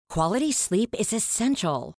Quality sleep is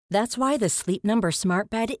essential. That's why the Sleep Number Smart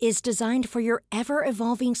Bed is designed for your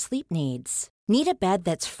ever-evolving sleep needs. Need a bed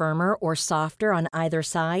that's firmer or softer on either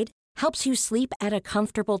side? Helps you sleep at a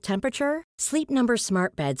comfortable temperature? Sleep Number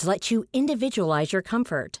Smart Beds let you individualize your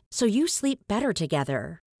comfort, so you sleep better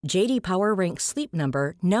together. J.D. Power ranks Sleep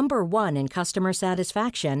Number number 1 in customer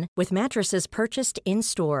satisfaction with mattresses purchased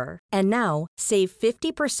in-store. And now, save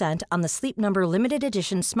 50% on the Sleep Number Limited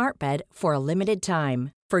Edition Smart Bed for a limited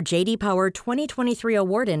time. For J.D. Power 2023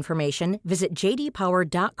 award information, visit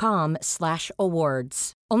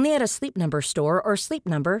jdpower.com/awards. Only at a Sleep Number store or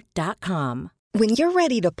sleepnumber.com. When you're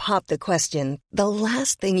ready to pop the question, the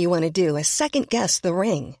last thing you want to do is second-guess the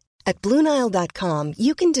ring. At BlueNile.com,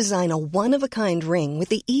 you can design a one-of-a-kind ring with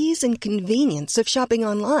the ease and convenience of shopping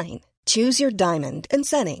online. Choose your diamond and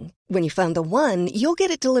setting. When you find the one, you'll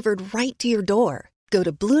get it delivered right to your door. Go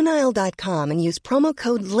to BlueNile.com and use promo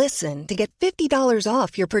code LISTEN to get $50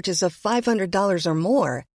 off your purchase of $500 or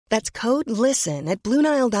more. That's code LISTEN at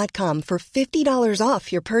BlueNile.com for $50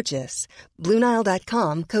 off your purchase.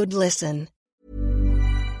 BlueNile.com, code LISTEN.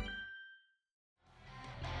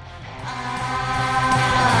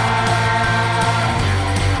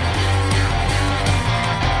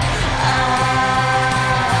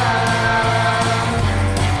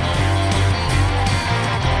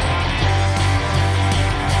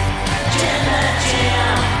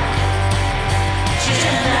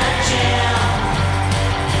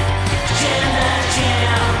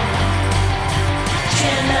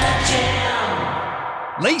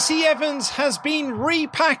 Lacey Evans has been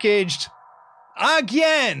repackaged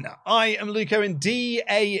again. I am Luke Owen,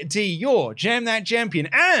 DAD, your Jam That Champion,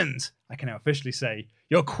 and I can now officially say,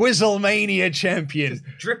 your Quizzlemania champion. Just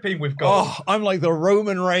dripping with gold. Oh, I'm like the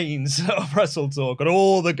Roman Reigns of Wrestle Talk. Got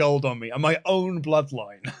all the gold on me and my own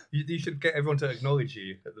bloodline. You should get everyone to acknowledge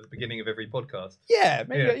you at the beginning of every podcast. Yeah,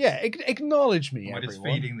 maybe. Yeah, acknowledge me. Am I just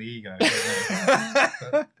everyone. feeding the ego?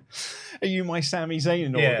 Are you my Sami Zayn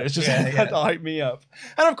in all Yeah, this? Just yeah. to hype me up.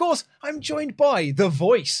 And of course, I'm joined by the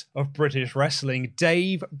voice of British wrestling,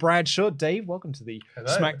 Dave Bradshaw. Dave, welcome to the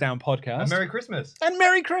Hello. SmackDown podcast. And Merry Christmas. And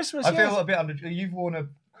Merry Christmas. I yes. feel a bit under. You've worn a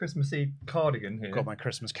Christmassy cardigan here. I've got my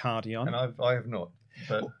Christmas cardi on. And I have not.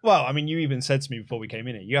 But well, I mean, you even said to me before we came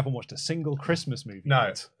in here, you haven't watched a single Christmas movie no,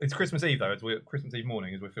 yet. it's Christmas Eve though. Christmas Eve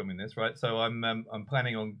morning as we're filming this, right? So I'm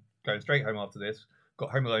planning on going straight home after this.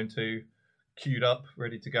 Got Home Alone 2 queued up,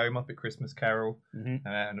 ready to go. Muppet Christmas Carol, and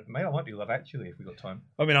maybe I might do Love Actually if we got time.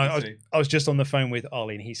 I mean, I was just on the phone with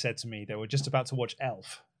Ollie, and he said to me they were just about to watch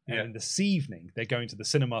Elf, and this evening they're going to the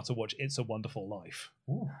cinema to watch It's a Wonderful Life.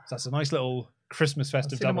 Ooh. So that's a nice little Christmas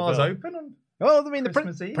festive double Cinemas bill. open on Well, I mean,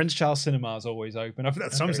 Christmas the Eve? Prince Charles Cinema is always open. I think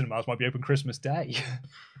that some cinemas might be open Christmas Day.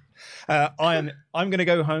 I'm going to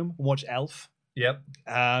go home and watch Elf. Yep.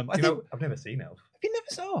 I think I've never seen Elf. you never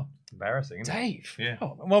saw Embarrassing, isn't it? Dave. Yeah.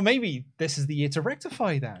 Oh, well, maybe this is the year to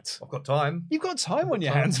rectify that. I've got time. You've got time on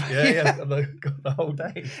your Time. hands. Yeah. I've got the whole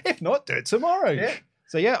day. If not, do it tomorrow. Yeah.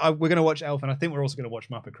 So we're going to watch Elf, and I think we're also going to watch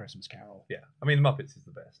Muppet Christmas Carol. Yeah. I mean, The Muppets is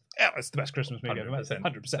the best. Yeah, it's the best Christmas movie ever made. 100%.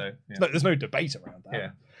 100%. So, yeah. Look, there's no debate around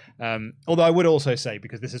that. Yeah. Although I would also say,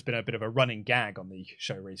 because this has been a bit of a running gag on the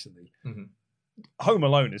show recently, Home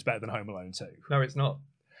Alone is better than Home Alone 2. No, it's not.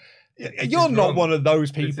 You're not wrong. one of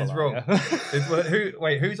those people. This is are wrong.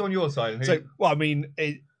 you? Who's on your side? And who, So, well, I mean,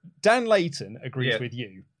 Dan Layton agrees Yeah. with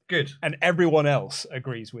you, good. and everyone else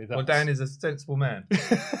agrees with us. Well, Dan is a sensible man.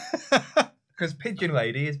 Because Pigeon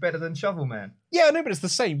Lady is better than Shovel Man. Yeah, no, but it's the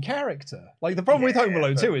same character. Like, the problem with Home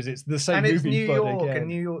Alone 2 is it's the same And movie. it's New but York, again. and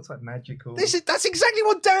New York's like magical. That's exactly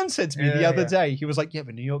what Dan said to me the Yeah, other yeah. day. He was like, yeah,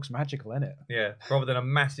 but New York's magical, isn't it? Yeah, rather than a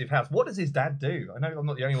massive house. What does his dad do? I know I'm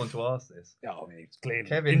not the only one to ask this. Oh, I mean, it's clearly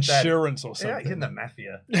Kevin's dad- insurance or Yeah, something. he's in the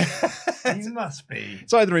mafia. He must be.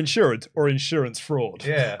 It's either insurance or insurance fraud.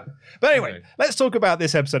 Yeah. But anyway, Okay. let's talk about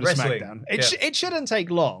this episode of Wrestling. SmackDown. Yeah. It shouldn't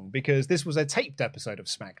take long because this was a taped episode of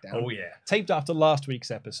SmackDown. Oh, yeah. Taped after last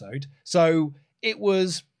week's episode. So it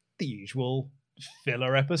was the usual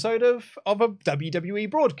filler episode of a WWE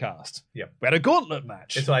broadcast. Yeah. We had a gauntlet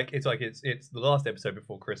match. It's the last episode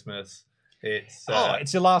before Christmas. It's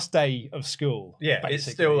it's the last day of school. yeah, it's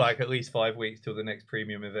basically. still like at least 5 weeks till the next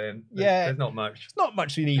premium event. There's not much. Not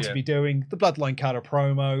much we need to be doing. The Bloodline cut a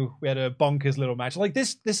promo. We had a bonkers little match. Like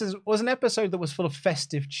this was an episode that was full of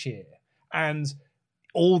festive cheer, and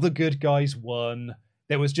all the good guys won.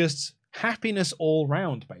 There was just happiness all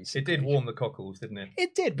round, basically. It did warm the cockles, didn't it?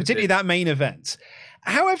 It did, particularly that main event.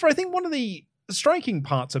 However, I think one of the striking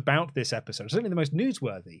parts about this episode, certainly the most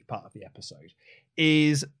newsworthy part of the episode,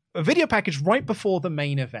 is a video package right before the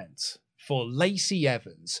main event for Lacey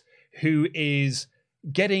Evans, who is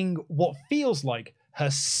getting what feels like her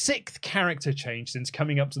 6th character change since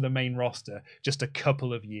coming up to the main roster just a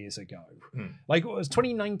couple of years ago. Like, it was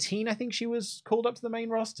 2019, I think she was called up to the main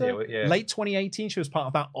roster. Yeah. Late 2018, she was part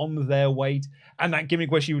of that On Their Way. And that gimmick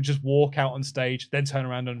where she would just walk out on stage, then turn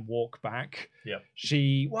around and walk back. Yeah.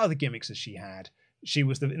 What other gimmicks has she had? She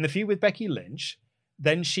was in the feud with Becky Lynch.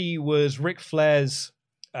 Then she was Ric Flair's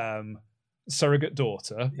surrogate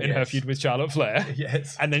daughter in her feud with Charlotte Flair.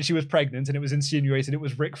 Yes. And then she was pregnant, and it was insinuated it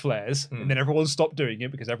was Ric Flair's. And then everyone stopped doing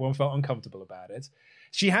it because everyone felt uncomfortable about it.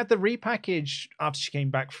 She had the repackage after she came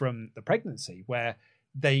back from the pregnancy where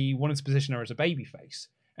they wanted to position her as a babyface.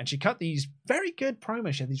 And she cut these very good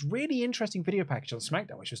promos. She had these really interesting video packages on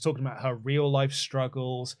SmackDown where she was talking about her real life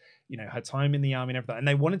struggles, you know, her time in the army and everything. And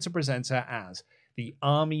they wanted to present her as the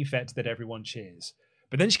army vet that everyone cheers.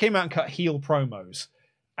 But then she came out and cut heel promos.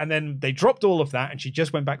 And then they dropped all of that, and she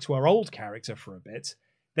just went back to her old character for a bit.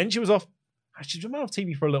 Then she was off. She's been off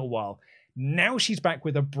TV for a little while. Now she's back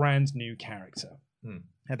with a brand new character. And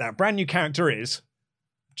that brand new character is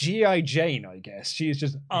G.I. Jane, I guess. She is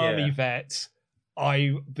just army vet.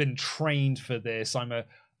 I've been trained for this.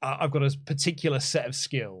 I've got a particular set of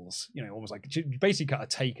skills. You know, almost like she basically cut a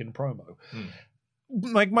Taken promo.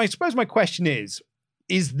 I suppose my question is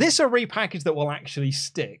this a repackage that will actually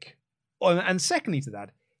stick? And secondly to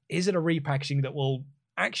that, is it a repackaging that will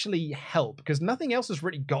actually help? Because nothing else has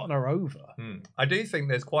really gotten her over. I do think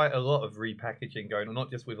there's quite a lot of repackaging going on,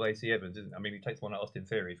 not just with Lacey Evans. I mean, he takes one at Austin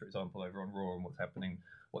Theory, for example, over on Raw, and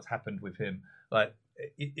what's happened with him. Like,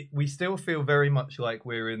 we still feel very much like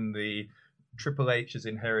we're in the Triple H has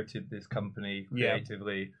inherited this company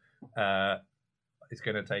creatively. It's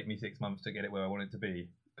going to take me 6 months to get it where I want it to be,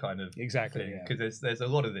 kind of exactly. Because there's a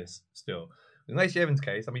lot of this still. In Lacey Evans'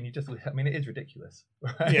 case, I mean, it is ridiculous.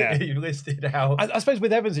 Right? Yeah. You've listed out. I suppose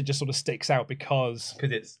with Evans, it just sort of sticks out because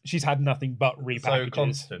she's had nothing but repackages. So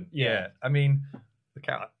constant. Yeah. I mean,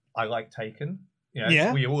 I like Taken. You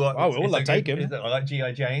know, we all like Taken. I like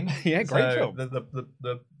G.I. Jane. Yeah, great film.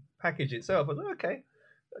 The package itself, I was like, okay.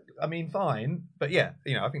 I mean, fine, but yeah,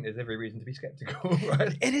 you know, I think there's every reason to be skeptical,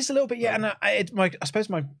 right? It is a little bit, yeah. And I suppose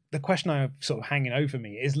the question I have sort of hanging over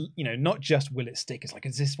me is, you know, not just will it stick? It's like,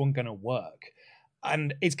 is this one going to work?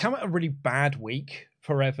 And it's come at a really bad week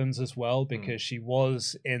for Evans as well, because she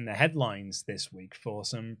was in the headlines this week for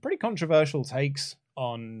some pretty controversial takes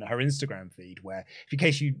on her Instagram feed, where, in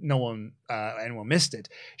case anyone missed it,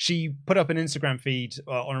 she put up an Instagram feed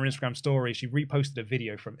on her Instagram story. She reposted a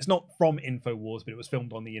video it's not from InfoWars, but it was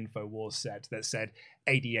filmed on the InfoWars set that said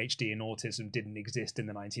ADHD and autism didn't exist in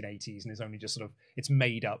the 1980s and is only just it's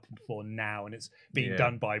made up for now, and it's being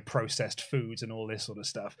done by processed foods and all this sort of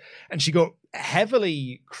stuff. And she got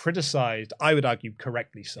heavily criticized, I would argue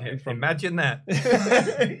correctly so. Imagine that.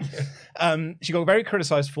 She got very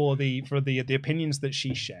criticized for the opinions that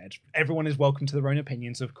she shared. Everyone is welcome to their own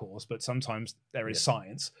opinions, of course, but sometimes there is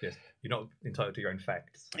science. Yes, you're not entitled to your own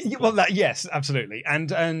facts. Well, yes, absolutely.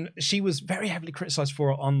 And she was very heavily criticized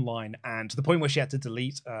for it online, and to the point where she had to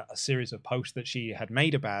delete a series of posts that she had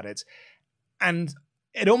made about it. And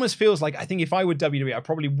it almost feels like, I think if I were WWE, I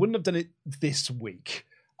probably wouldn't have done it this week.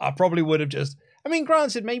 I probably would have just... I mean,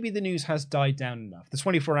 granted, maybe the news has died down enough. The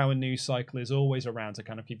 24-hour news cycle is always around to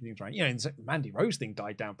kind of keep things right. You know, the Mandy Rose thing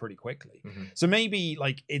died down pretty quickly. So maybe,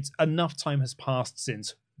 it's enough time has passed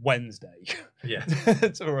since Wednesday. Yeah.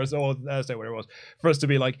 or Thursday, whatever it was, for us to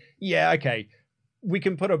be like, yeah, okay, we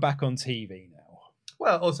can put her back on TV now.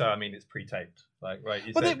 Well, also, I mean, it's pre-taped. Right?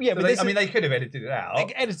 They could have edited it out.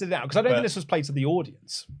 They edited it out, because I don't think this was played to the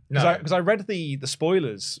audience. Because I read the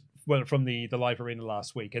spoilers from the live arena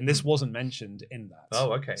last week, and this wasn't mentioned in that.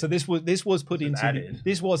 Oh, okay. So this was put into added.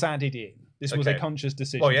 This was added in. This was a conscious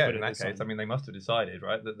decision. Well, yeah. In that case, I mean, they must have decided,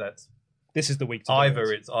 right, that's this is the week. To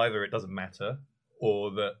either it doesn't matter,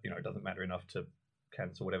 or that it doesn't matter enough to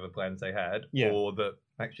cancel whatever plans they had, or that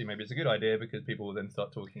actually maybe it's a good idea because people will then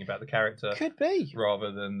start talking about the character. Could be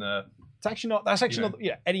rather than it's actually not. That's actually not.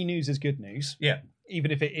 Yeah, any news is good news. Yeah.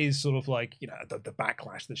 Even if it is sort of like, the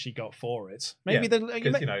backlash that she got for it. Maybe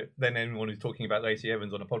because, then anyone who's talking about Lacey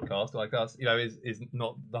Evans on a podcast like us, is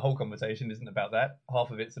not, the whole conversation isn't about that.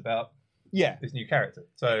 Half of it's about this new character.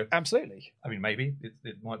 So absolutely. I mean, maybe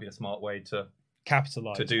it might be a smart way to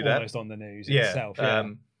capitalize to do that almost on the news itself. I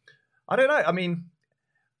don't know. I mean,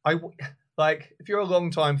 if you're a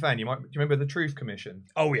long-time fan, do you remember the Truth Commission?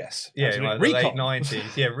 Oh, yes. Yeah, in the late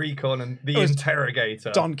 90s. Yeah, Recon and The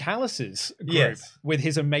Interrogator. Don Callis' group with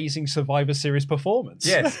his amazing Survivor Series performance.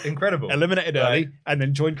 Yes, incredible. Eliminated early and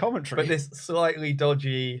then joined commentary. But this slightly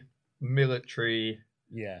dodgy military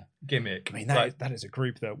gimmick. I mean, that is a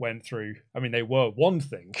group that went through... I mean, they were one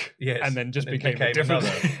thing and then just became a different...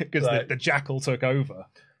 because the Jackal took over.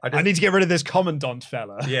 I need to get rid of this commandant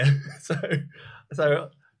fella. Yeah. So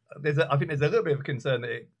I think there's a little bit of a concern that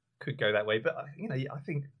it could go that way, but I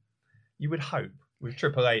think you would hope with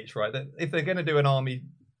Triple H, right, that if they're going to do an army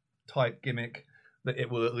type gimmick, that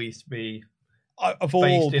it will at least be of all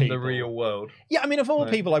based people in the real world. Yeah, I mean, of all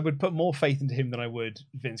people, I would put more faith into him than I would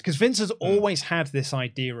Vince, because Vince has always had this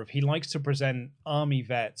idea of he likes to present army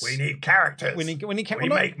vets. We need characters. We need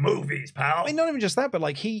make movies, pal. I mean, not even just that, but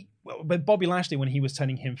like but Bobby Lashley, when he was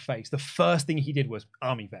turning him face, the first thing he did was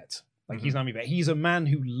army vets. Like he's an army vet. He's a man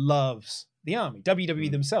who loves the army.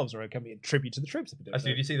 WWE themselves are a company, a tribute to the troops.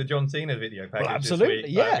 Did you see the John Cena video package? Well, absolutely,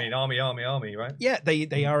 yeah. I mean, army, right? Yeah,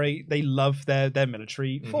 they love their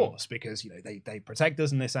military force because they protect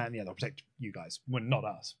us and this, that, and the other. They'll protect you guys, well, not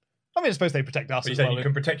us. I mean, I suppose they protect us. But as you well. You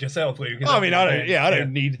can protect yourself, Luke. I mean, I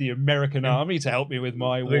don't need the American army to help me with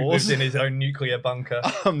my Luke wars. lives in his own nuclear bunker.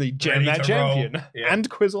 I'm the Jam That Champion and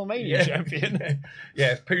Quizzlemania champion.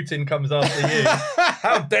 Yeah, if Putin comes after you,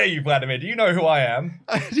 how dare you, Vladimir? Do you know who I am?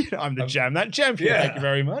 I'm the Jam That Champion. Yeah. Thank you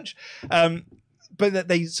very much. But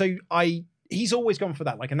he's always gone for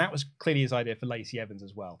that. Like, and that was clearly his idea for Lacey Evans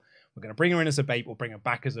as well. We're going to bring her in as a baby, we'll bring her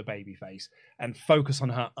back as a babyface and focus on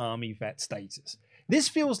her army vet status. This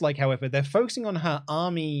feels like, however, they're focusing on her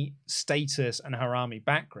army status and her army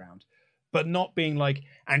background, but not being like,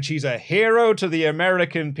 and she's a hero to the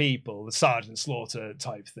American people, the Sergeant Slaughter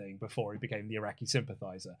type thing before he became the Iraqi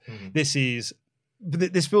sympathizer. This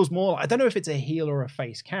feels more, I don't know if it's a heel or a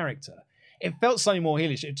face character. It felt slightly more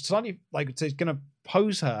heelish. It's slightly like it's going to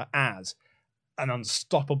pose her as an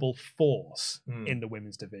unstoppable force in the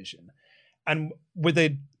women's division. And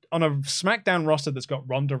on a SmackDown roster that's got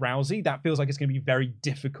Ronda Rousey, that feels like it's going to be very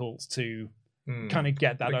difficult to kind of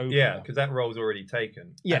get that over. Yeah, because that role's already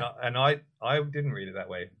taken. Yeah. And I didn't read it that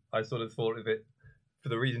way. I sort of thought of it for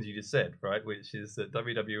the reasons you just said, right? Which is that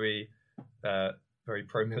WWE, very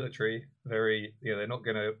pro-military, very, they're not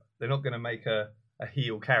gonna make a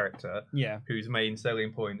heel character whose main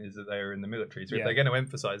selling point is that they're in the military. So if they're going to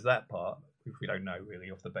emphasize that part, which we don't know really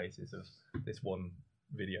off the basis of this one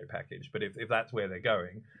video package, but if that's where they're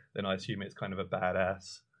going, then I assume it's kind of a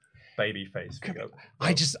badass babyface.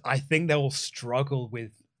 I think they'll struggle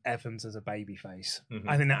with Evans as a babyface.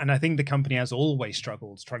 I think the company has always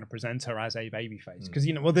struggled trying to present her as a babyface because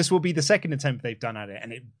this will be the second attempt they've done at it,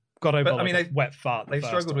 and it got over a wet fart. They've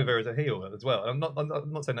struggled with her as a heel as well. I'm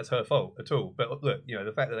not saying that's her fault at all, but look,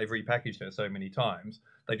 the fact that they've repackaged her so many times,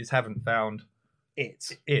 they just haven't found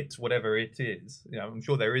whatever it is. I'm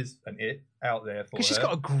sure there is an it out there for her. She's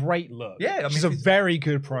got a great look. Yeah, I mean, she's a very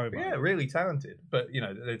good promo. Yeah, really talented. But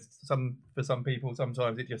there's for some people,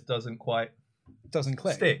 sometimes it just doesn't quite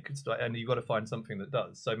click. Stick, and you've got to find something that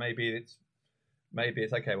does. So maybe it's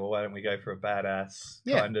okay. Well, why don't we go for a badass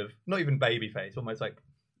kind of, not even babyface, almost like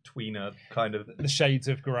tweener kind of, the shades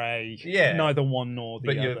of grey. Yeah, neither one nor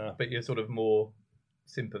the other. But you're sort of more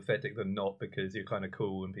sympathetic than not because you're kind of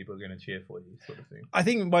cool and people are going to cheer for you, sort of thing. I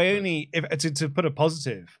think to put a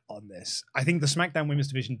positive on this, I think the SmackDown Women's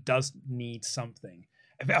division does need something.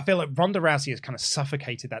 I feel like Ronda Rousey has kind of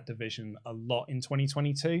suffocated that division a lot in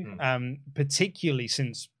 2022, particularly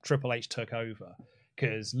since Triple H took over,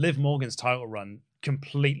 because Liv Morgan's title run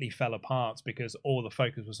completely fell apart because all the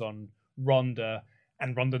focus was on Ronda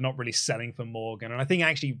and Ronda not really selling for Morgan. And I think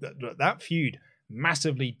actually that feud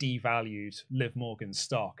massively devalued Liv Morgan's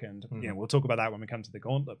stock. And we'll talk about that when we come to the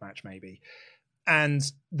Gauntlet match maybe. And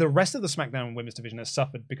the rest of the SmackDown Women's division has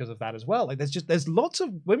suffered because of that as well. Like there's lots of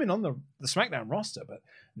women on the SmackDown roster, but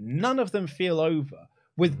none of them feel over,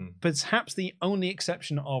 with perhaps the only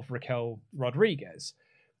exception of Raquel Rodriguez.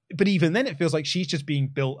 But even then, it feels like she's just being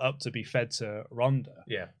built up to be fed to Ronda.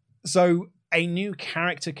 Yeah. So a new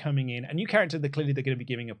character coming in, a new character that clearly they're going to be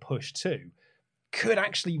giving a push to, could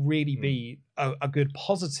actually really be a good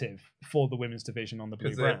positive for the women's division on the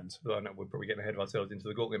blue brand. I know we're probably getting ahead of ourselves into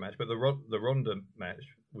the Gauntlet match, but the Ronda match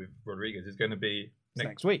with Rodriguez is going to be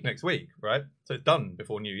next week. Next week, right? So it's done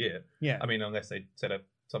before New Year. Yeah. I mean, unless they set up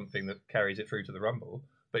something that carries it through to the Rumble.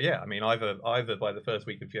 But yeah, I mean, either by the first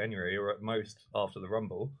week of January or at most after the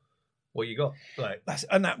Rumble, what you got?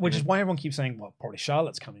 Which is why everyone keeps saying, well, probably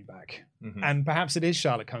Charlotte's coming back. And perhaps it is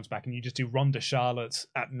Charlotte comes back and you just do Ronda Charlotte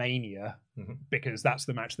at Mania because that's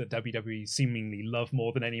the match that WWE seemingly love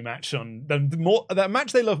more than any match that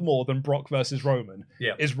match they love more than Brock versus Roman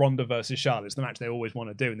is Ronda versus Charlotte. It's the match they always want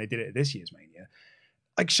to do, and they did it at this year's Mania.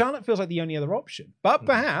 Like, Charlotte feels like the only other option. But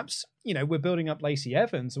perhaps, we're building up Lacey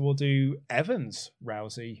Evans, and we'll do Evans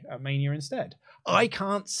Rousey at Mania instead. I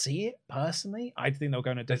can't see it personally. I think they'll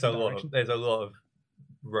go in a different direction. There's a lot of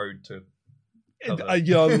road to cover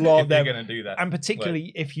a lot if they're going to do that. And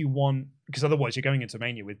particularly if you want, because otherwise you're going into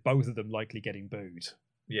Mania with both of them likely getting booed.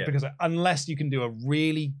 Yeah. Because unless you can do a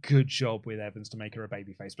really good job with Evans to make her a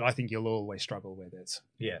babyface, but I think you'll always struggle with it.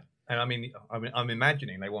 Yeah. And I'm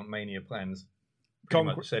imagining they want Mania plans pretty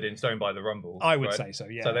much set in stone by the Rumble. I would say so,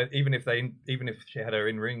 yeah. So that even if she had her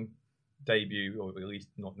in-ring debut, or at least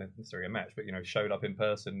not necessarily a match, but showed up in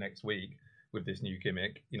person next week with this new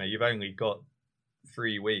gimmick, you've only got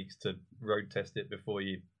 3 weeks to road test it before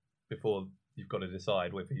you've got to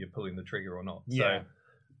decide whether you're pulling the trigger or not. Yeah. So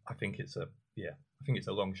I think it's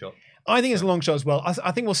a long shot. I think it's a long shot as well.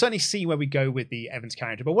 I think we'll certainly see where we go with the Evans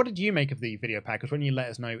character. But what did you make of the video package? When you let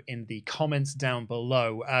us know in the comments down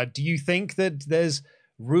below, do you think that there's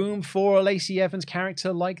room for a Lacey Evans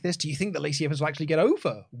character like this? Do you think that Lacey Evans will actually get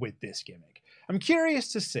over with this gimmick? I'm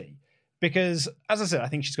curious to see, because as I said, I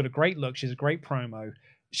think she's got a great look. She's a great promo.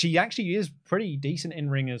 She actually is pretty decent in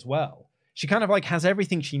ring as well. She kind of like has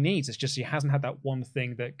everything she needs. It's just she hasn't had that one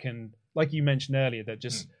thing that can, like you mentioned earlier, that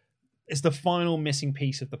just is the final missing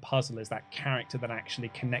piece of the puzzle, is that character that actually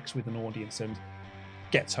connects with an audience and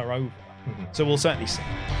gets her over. Mm-hmm. So we'll certainly see.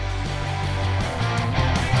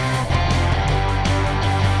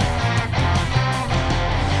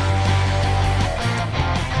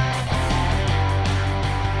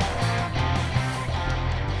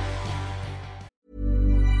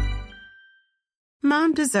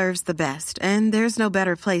 Mom deserves the best, and there's no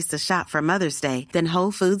better place to shop for Mother's Day than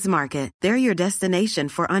Whole Foods Market. They're your destination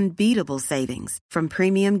for unbeatable savings, from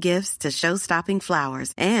premium gifts to show-stopping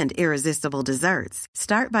flowers and irresistible desserts.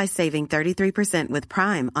 Start by saving 33% with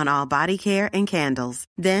Prime on all body care and candles.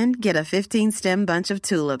 Then get a 15-stem bunch of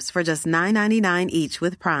tulips for just $9.99 each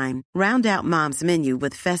with Prime. Round out Mom's menu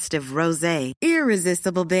with festive rosé,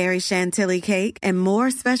 irresistible berry chantilly cake, and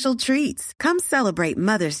more special treats. Come celebrate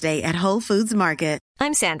Mother's Day at Whole Foods Market.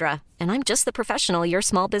 I'm Sandra, and I'm just the professional your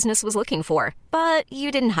small business was looking for. But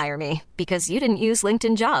you didn't hire me because you didn't use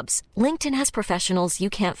LinkedIn Jobs. LinkedIn has professionals you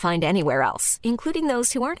can't find anywhere else, including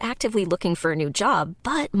those who aren't actively looking for a new job,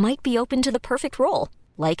 but might be open to the perfect role,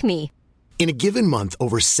 like me. In a given month,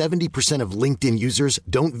 over 70% of LinkedIn users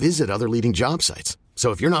don't visit other leading job sites.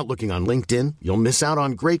 So if you're not looking on LinkedIn, you'll miss out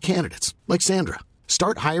on great candidates like Sandra.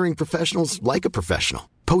 Start hiring professionals like a professional.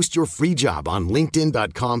 Post your free job on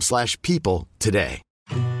linkedin.com/people today.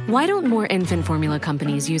 Why don't more infant formula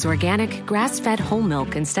companies use organic, grass-fed whole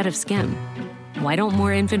milk instead of skim? Why don't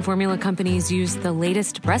more infant formula companies use the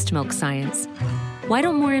latest breast milk science? Why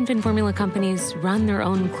don't more infant formula companies run their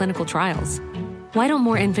own clinical trials? Why don't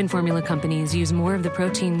more infant formula companies use more of the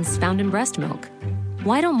proteins found in breast milk?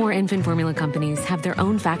 Why don't more infant formula companies have their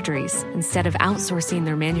own factories instead of outsourcing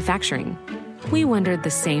their manufacturing? We wondered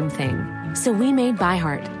the same thing. So we made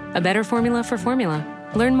ByHeart, a better formula for formula.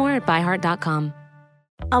 Learn more at byheart.com.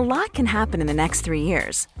 A lot can happen in the next 3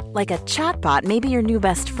 years. Like a chatbot may be your new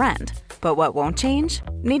best friend. But what won't change?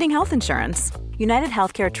 Needing health insurance. United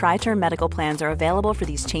Healthcare Tri-Term Medical Plans are available for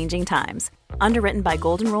these changing times. Underwritten by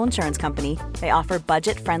Golden Rule Insurance Company, they offer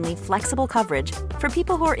budget-friendly, flexible coverage for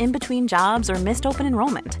people who are in between jobs or missed open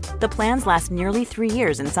enrollment. The plans last nearly 3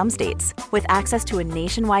 years in some states, with access to a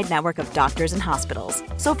nationwide network of doctors and hospitals.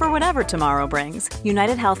 So for whatever tomorrow brings,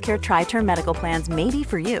 United Healthcare Tri-Term Medical Plans may be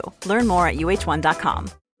for you. Learn more at uh1.com.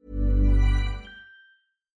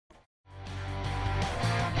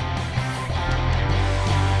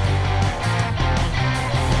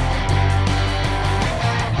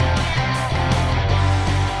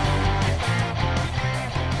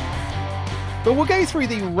 But we'll go through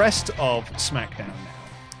the rest of SmackDown now.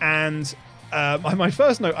 And my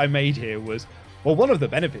first note I made here was, well, one of the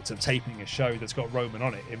benefits of taping a show that's got Roman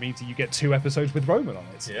on it, it means that you get 2 episodes with Roman on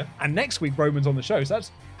it. Yeah. And next week, Roman's on the show. So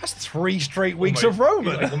that's 3 straight weeks of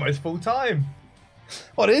Roman. Like almost full time.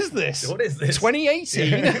 What is this?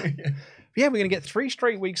 2018? Yeah, we're going to get 3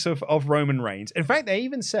 straight weeks of Roman Reigns. In fact, they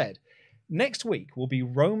even said next week will be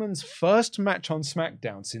Roman's first match on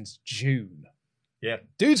SmackDown since June. Yeah.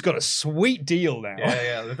 Dude's got a sweet deal now.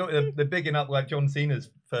 Yeah. They're bigging up like John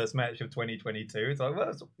Cena's first match of 2022. It's like,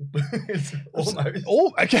 well, it's almost.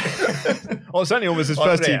 Oh, okay. Well, certainly almost his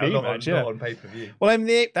first TV match. Not on pay-per-view. Well, I mean,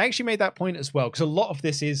 they actually made that point as well, because a lot of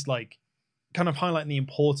this is like kind of highlighting the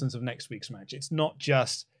importance of next week's match. It's not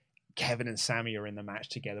just Kevin and Sami are in the match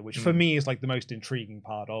together, which for me is like the most intriguing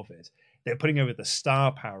part of it. They're putting over the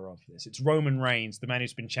star power of this. It's Roman Reigns, the man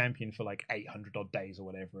who's been champion for like 800 odd days or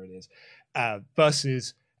whatever it is,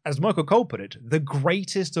 versus, as Michael Cole put it, the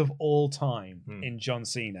greatest of all time in John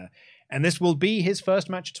Cena. And this will be his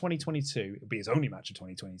first match of 2022. It'll be his only match of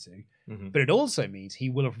 2022. But it also means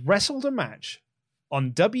he will have wrestled a match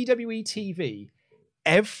on WWE TV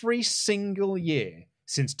every single year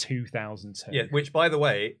since 2002. Yeah, which, by the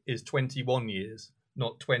way, is 21 years.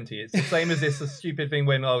 not 20. It's the same as this stupid thing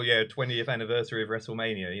when 20th anniversary of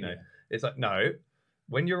WrestleMania. You know, It's like no.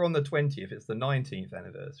 When you're on the 20th, it's the 19th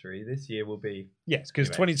anniversary. This year will be... Yes, because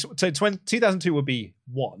 2002 will be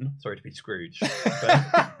 1. Sorry to be Scrooge.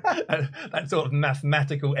 That sort of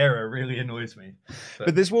mathematical error really annoys me.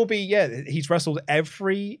 But this will be, he's wrestled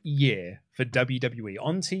every year for WWE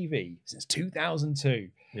on TV since 2002.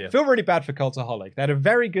 Yeah. I feel really bad for Cultaholic. They had a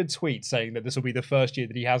very good tweet saying that this will be the first year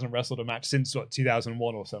that he hasn't wrestled a match since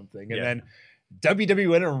 2001 or something. And then WWE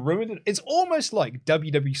went and ruined it. It's almost like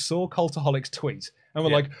WWE saw Cultaholic's tweet and were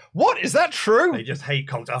like, what? Is that true? They just hate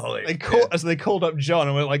Cultaholic. They called up John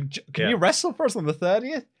and were like, can you wrestle for us on the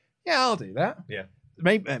 30th? Yeah, I'll do that. Yeah.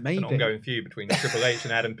 Maybe. It's an ongoing feud between Triple H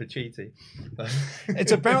and Adam Pacitti.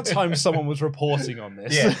 It's about time someone was reporting on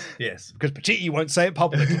this. Yes. Because Pacitti won't say it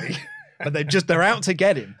publicly. But they're out to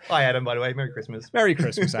get him. Hi, Adam, by the way. Merry Christmas. Merry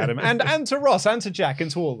Christmas, Adam. and to Ross and to Jack and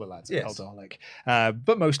to all the lads at Yes. Cultaholic.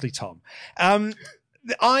 But mostly Tom.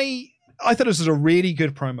 I thought this was a really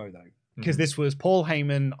good promo, though. Because this was Paul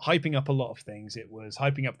Heyman hyping up a lot of things. It was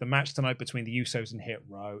hyping up the match tonight between the Usos and Hit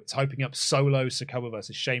Row. It's hyping up Solo Sikoa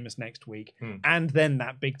versus Sheamus next week. And then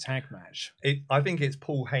that big tag match. I think it's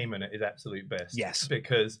Paul Heyman at his absolute best. Yes.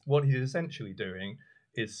 Because what he's essentially doing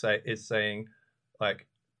is saying, like,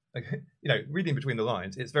 you know, reading between the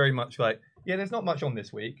lines, it's very much like, there's not much on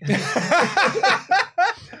this week.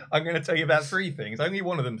 I'm going to tell you about 3 things. Only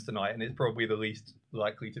one of them's tonight, and it's probably the least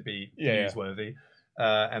likely to be newsworthy.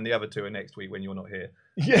 And the other 2 are next week when you're not here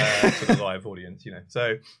to the live audience, you know.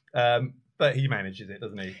 So, but he manages it,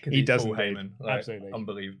 doesn't he? He does, Paul indeed. Heyman, like, Absolutely.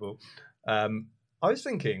 Unbelievable. I was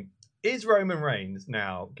thinking, is Roman Reigns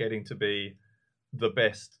now getting to be the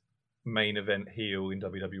best main event heel in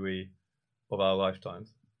WWE of our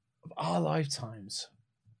lifetimes? Of our lifetimes.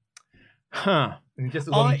 Huh. And just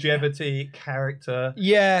longevity, character.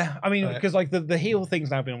 Yeah. I mean, because like the heel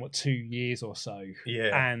thing's now been, 2 years or so.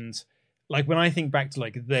 Yeah. And like when I think back to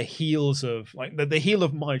like the heels of like the heel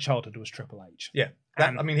of my childhood was Triple H. Yeah.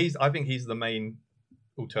 I think he's the main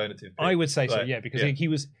alternative pick. I would say so, because he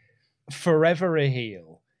was forever a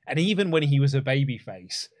heel. And even when he was a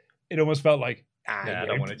babyface, it almost felt like, I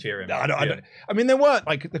don't want to cheer him. I don't. I mean, there weren't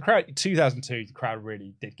like the crowd. 2002, the crowd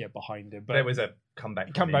really did get behind him, but there was a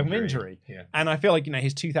comeback from injury. Yeah. And I feel like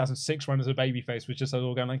his 2006 run as a babyface was just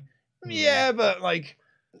all going like, but like,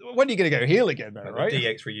 when are you going to go heel again, though, right? The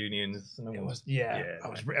DX reunions. It was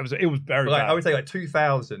it was very bad. I would say like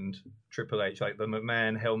 2000 Triple H, like the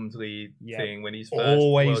McMahon Helmsley thing when he's first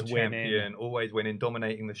always world champion, always winning,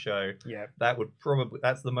 dominating the show. Yeah,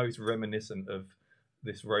 that's the most reminiscent of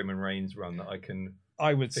this Roman Reigns run that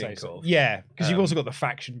I would say so. Of. Yeah, because you've also got the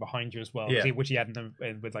faction behind you as well, which he had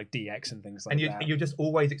with like DX and things like that. And you're just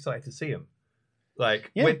always excited to see him. Like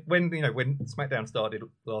when SmackDown started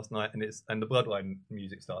last night and the Bloodline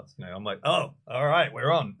music starts, I'm like, oh, all right,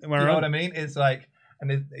 we're on. You know what I mean? It's like,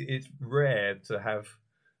 and it's rare to have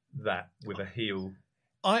that with a heel.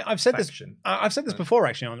 I've said faction. I've said this before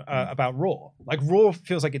actually on about Raw. Like Raw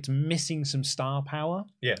feels like it's missing some star power.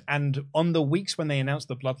 Yeah. And on the weeks when they announced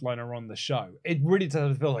the Bloodline are on the show, it really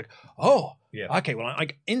does feel like, oh, yeah, okay. Well, I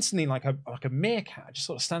instantly like a meerkat, I just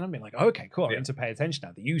sort of stand up and be like, okay, cool. I need to pay attention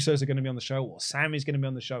now. The Usos are going to be on the show, or Sammy's going to be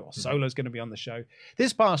on the show, or Solo's going to be on the show.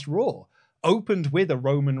 This past Raw opened with a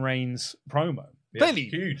Roman Reigns promo. Yeah,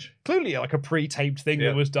 huge. Clearly like a pre-taped thing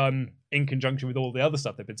that was done in conjunction with all the other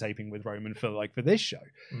stuff they've been taping with Roman for this show.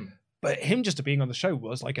 But him just being on the show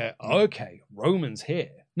was like okay, Roman's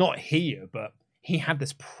here. Not here, but he had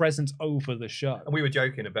this presence over the show. And we were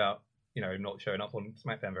joking about, not showing up on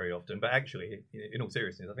SmackDown very often, but actually, in all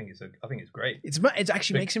seriousness, I think it's great. It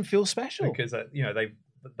actually makes him feel special because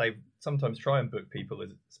they sometimes try and book people as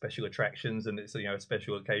special attractions, and it's a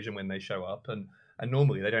special occasion when they show up, and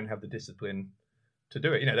normally they don't have the discipline to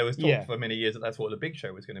do it. There was talk for many years that that's what the Big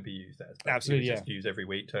Show was going to be used as. Absolutely, just used every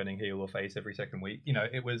week, turning heel or face every second week.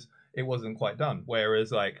 It wasn't quite done. Whereas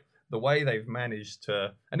like the way they've managed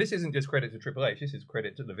to, and this isn't just credit to Triple H, this is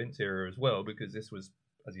credit to the Vince era as well, because this was,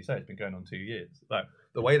 as you say, it's been going on 2 years. Like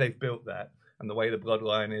the way they've built that and the way the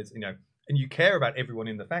Bloodline is, and you care about everyone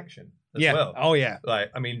in the faction as well. Oh yeah.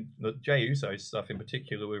 Like, I mean, the Jey Uso stuff in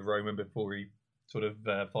particular with Roman before he sort of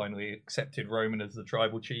finally accepted Roman as the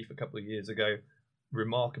tribal chief a couple of years ago.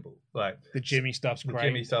 Remarkable. Like the Jimmy stuff's great.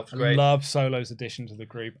 Jimmy stuff's great. I love Solo's addition to the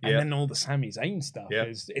group, and then all the Sami Zayn stuff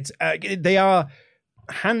they are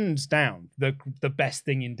hands down the best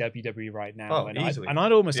thing in WWE right now. Easily.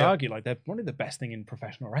 I'd almost argue like they're probably the best thing in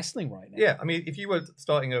professional wrestling right now. Yeah, I mean, if you were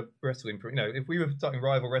starting a wrestling, if we were starting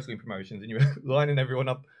rival wrestling promotions and you were lining everyone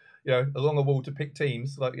up, along a wall to pick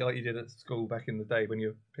teams like you did at school back in the day when you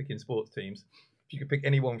were picking sports teams. if you could pick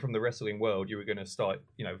anyone from the wrestling world, you were going to start,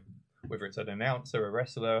 whether it's an announcer, a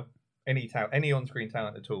wrestler, any on-screen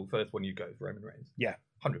talent at all, first one you go is Roman Reigns. Yeah.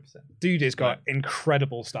 100%. Dude has got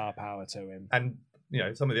incredible star power to him. And,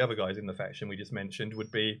 some of the other guys in the faction we just mentioned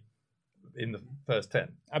would be in the first 10.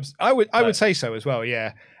 I would say so as well,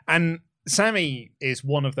 yeah. And Sammy is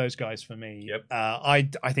one of those guys for me. Yep.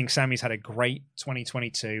 I think Sammy's had a great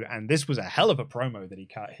 2022, and this was a hell of a promo that he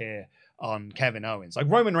cut here on Kevin Owens. Like,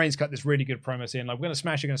 Roman Reigns cut this really good promo saying, like, we're going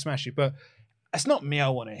to smash you, but that's not me I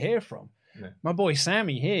want to hear from. No. My boy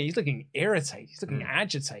Sammy here, he's looking irritated. He's looking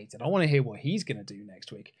agitated. I want to hear what he's going to do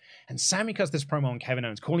next week. And Sammy cuts this promo on Kevin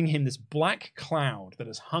Owens, calling him this black cloud that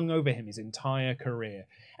has hung over him his entire career.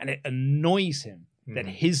 And it annoys him that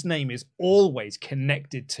his name is always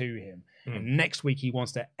connected to him. And next week he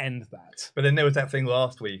wants to end that. But then there was that thing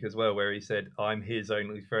last week as well where he said, I'm his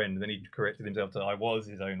only friend. And then he corrected himself to, I was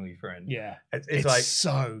his only friend. Yeah. It's like,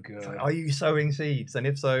 so good. It's like, are you sowing seeds? And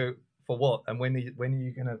if so, for what? And when are you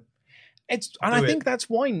going to... I think that's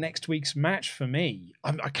why next week's match for me,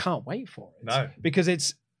 I can't wait for it. No. Because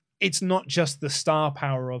it's not just the star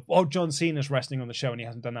power of, John Cena's wrestling on the show and he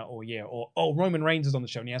hasn't done that all year, or, Roman Reigns is on the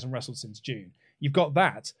show and he hasn't wrestled since June. You've got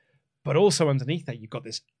that, but also underneath that, you've got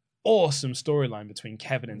this awesome storyline between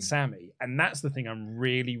Kevin and Sammy, and that's the thing I'm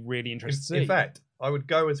really, really interested to see. In fact, I would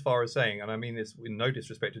go as far as saying, and I mean this with no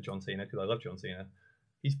disrespect to John Cena, because I love John Cena,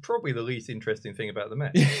 he's probably the least interesting thing about the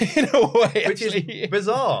match. In a way, which is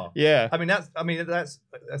bizarre. Yeah. I mean that's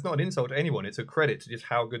not an insult to anyone. It's a credit to just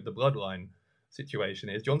how good the Bloodline situation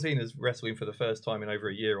is. John Cena's wrestling for the first time in over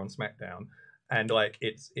a year on SmackDown, and like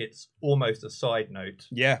it's almost a side note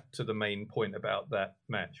to the main point about that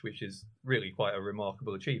match, which is really quite a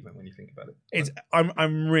remarkable achievement when you think about it.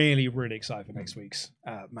 I'm really, really excited for next week's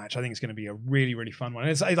match. I think it's going to be a really, really fun one.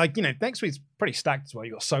 And it's like, next week's pretty stacked as well.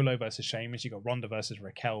 You got Solo versus Sheamus, you got Ronda versus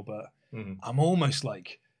Raquel, but I'm almost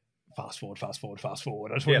like fast forward.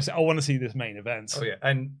 I just want to see this main event. Oh yeah,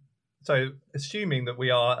 and so assuming that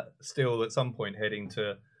we are still at some point heading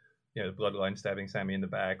to, the Bloodline stabbing Sammy in the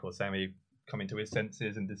back, or Sammy coming to his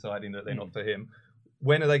senses and deciding that they're not for him,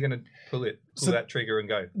 when are they going to pull that trigger and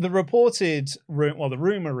go? The the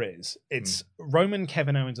rumor is it's Roman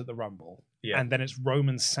Kevin Owens at the Rumble, and then it's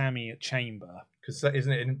Roman Sammy at Chamber. Because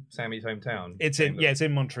isn't it in Sammy's hometown? It's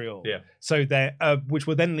in Montreal. Yeah. So there, which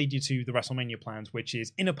will then lead you to the WrestleMania plans, which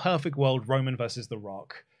is in a perfect world, Roman versus The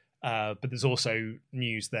Rock. But there's also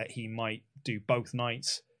news that he might do both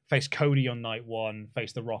nights, face Cody on night 1,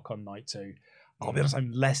 face The Rock on night 2. I'll be honest,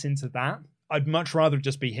 I'm less into that. I'd much rather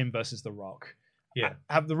just be him versus The Rock. Yeah.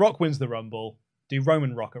 Have The Rock wins the Rumble, do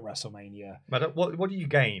Roman Rock at WrestleMania. But what do you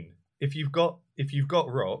gain? If you've got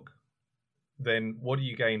Rock, then what do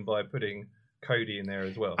you gain by putting Cody in there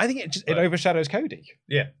as well? I think it overshadows Cody.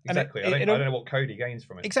 Yeah, exactly. I don't know what Cody gains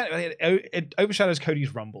from it. Exactly. It overshadows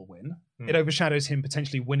Cody's Rumble win. It overshadows him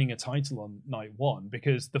potentially winning a title on night 1,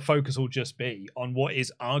 because the focus will just be on what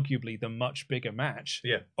is arguably the much bigger match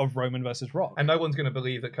of Roman versus Rock. And no one's going to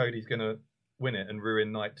believe that Cody's going to win it and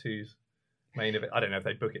ruin night 2's main event. I don't know if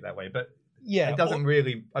they book it that way, but it doesn't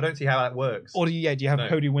really. I don't see how that works. Or do you have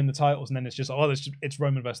Cody win the titles and then it's just it's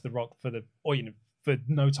Roman versus The Rock for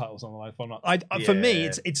no titles on the line. For me,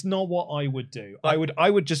 it's not what I would do.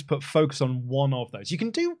 I would just put focus on one of those. You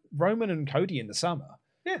can do Roman and Cody in the summer,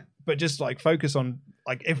 but just like focus on,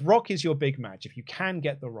 like, if Rock is your big match, if you can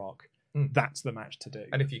get The Rock, that's the match to do.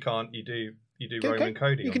 And if you can't, you do Roman and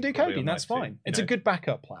Cody. You can do Cody, and that's fine. It's a good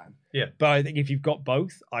backup plan. Yeah, but I think if you've got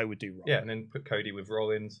both, I would do Rock. Yeah, and then put Cody with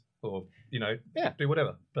Rollins, or do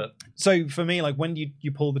whatever. But so for me, like, when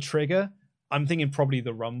you pull the trigger, I'm thinking probably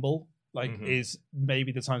the Rumble. Is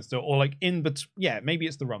maybe the time to do it, or maybe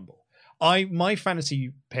it's the Rumble. My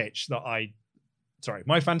fantasy booking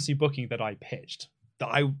that I pitched, that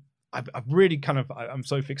I've really I'm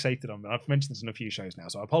so fixated on, and I've mentioned this in a few shows now,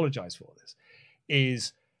 so I apologize for this,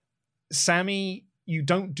 is Sammy, you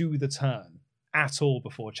don't do the turn at all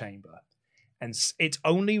before Chamber, and it's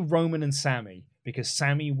only Roman and Sammy, because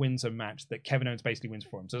Sammy wins a match that Kevin Owens basically wins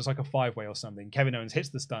for him, so it's like a 5-way or something. Kevin Owens hits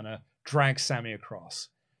the stunner, drags Sammy across.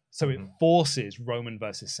 So it forces Roman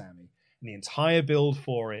versus Sammy. And the entire build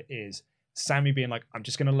for it is Sammy being like, I'm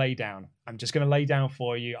just going to lay down. I'm just going to lay down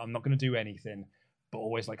for you. I'm not going to do anything. But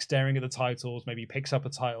always like staring at the titles. Maybe he picks up a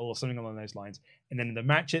title or something along those lines. And then in the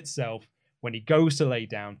match itself, when he goes to lay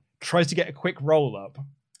down, tries to get a quick roll up.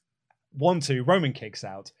 1-2, Roman kicks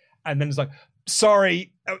out. And then it's like,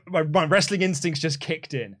 sorry, my wrestling instincts just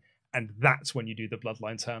kicked in. And that's when you do the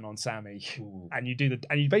Bloodline turn on Sammy. And you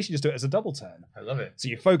basically just do it as a double turn. I love it. So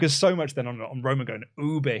you focus so much then on Roman going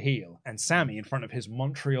uber heel, and Sammy in front of his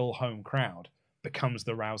Montreal home crowd becomes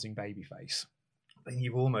the rousing babyface. then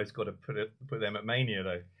you've almost got to put them at Mania,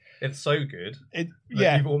 though. It's so good.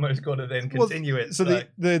 Yeah, you've almost got to then continue it. So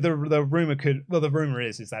the rumor the rumor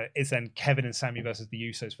is that it's then Kevin and Sami versus the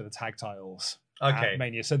Usos for the tag titles. Okay. At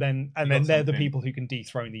Mania. So then they're the people who can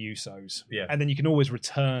dethrone the Usos. Yeah. And then you can always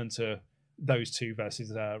return to those two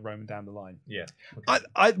versus Roman down the line. Yeah.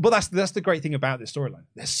 Okay. But that's the great thing about this storyline.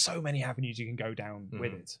 There's so many avenues you can go down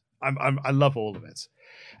with it. I love all of it.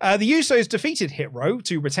 The Usos defeated Hit Row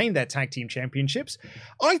to retain their tag team championships.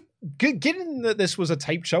 Given that this was a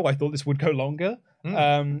tape show, I thought this would go longer.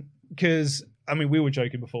 Because we were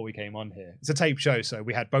joking before we came on here. It's a tape show, so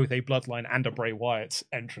we had both a Bloodline and a Bray Wyatt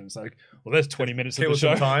entrance. Like, well, there's 20 minutes of the show.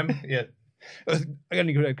 Kill some time. Yeah. I'm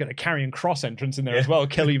only going to get a Karrion Kross entrance in there as well,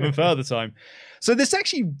 kill even further time. So this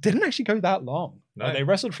didn't go that long. No. They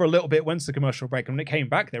wrestled for a little bit, went to the commercial break, and when it came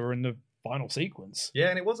back, they were in the final sequence. Yeah,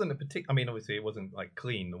 and it wasn't a particular. Obviously, it wasn't like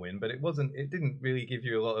clean the win, but it wasn't. It didn't really give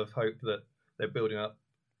you a lot of hope that they're building up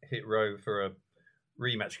Hit Row for a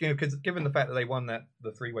rematch. Because given the fact that they won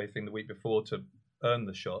the three-way thing the week before to earn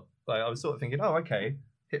the shot, I was sort of thinking, oh, okay,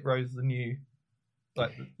 Hit Row's the new.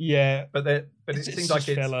 Yeah, but it seems like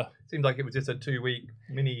filler. It seemed like it was just a 2-week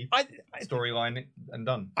mini storyline and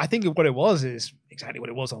done. I think what it was is exactly what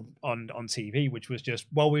it was on TV, which was just,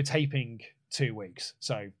 we're taping 2 weeks,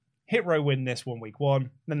 so Hit Row win this week 1,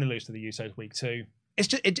 then they lose to the Usos week 2. It's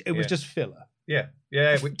just it was just filler. Yeah.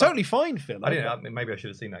 Totally fine filler. I didn't. Maybe I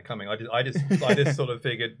should have seen that coming. I just sort of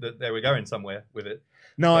figured that they were going somewhere with it.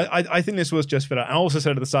 No, I think this was just filler. I also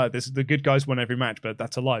said at the side, the good guys won every match, but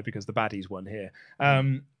that's a lie because the baddies won here.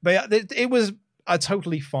 But yeah, it was a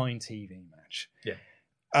totally fine TV match. Yeah.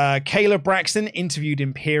 Kayla Braxton interviewed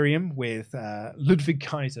Imperium with Ludwig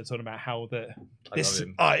Kaiser, talking about how this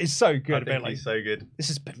is so good. I think he's so good. This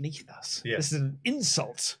is beneath us. Yeah. This is an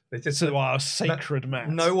insult to our sacred match.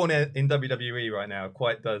 No one in WWE right now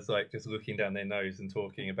quite does just looking down their nose and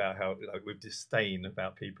talking about how with disdain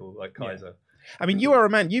about people like Kaiser. Yeah. You are a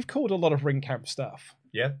man. You've called a lot of ring camp stuff.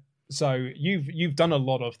 Yeah. So you've done a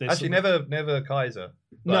lot of this. Actually, never Kaiser.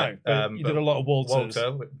 No, but you did a lot of Walters,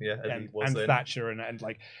 and Thatcher,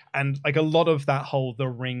 and a lot of that whole the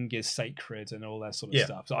ring is sacred and all that sort of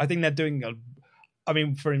stuff. So I think they're doing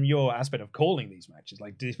from your aspect of calling these matches,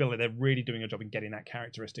 do you feel like they're really doing a job in getting that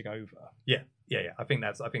characteristic over? Yeah. I think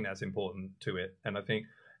that's important to it, and I think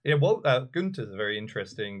Gunther's a very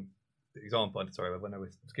interesting example. I'm sorry, when I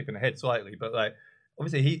was skipping ahead slightly, but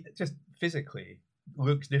obviously he just physically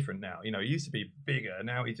looks different now. He used to be bigger,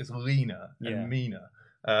 now he's just leaner and meaner.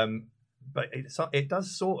 But it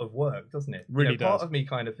does sort of work, doesn't it? Really does. Part of me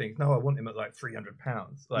kind of thinks, no, I want him at 300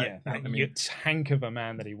 pounds. That tank of a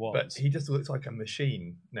man that he was. But he just looks like a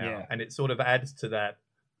machine now, and it sort of adds to that.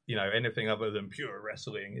 Anything other than pure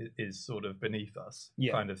wrestling is sort of beneath us,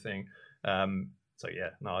 kind of thing. So yeah,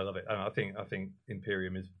 no, I love it. And I think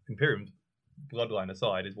Imperium's Bloodline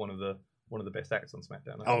aside is one of the best acts on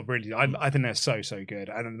SmackDown. Oh, really? I think they're so good.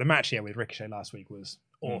 And the match with Ricochet last week was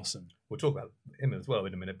awesome. We'll talk about him as well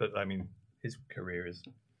in a minute, but his career is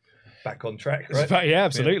back on track, right? Yeah,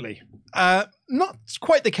 absolutely. Not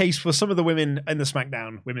quite the case for some of the women in the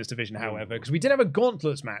SmackDown women's division, however, because we did have a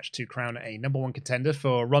gauntlets match to crown a number 1 contender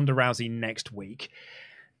for Ronda Rousey next week.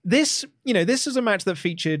 This is a match that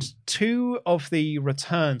featured 2 of the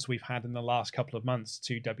returns we've had in the last couple of months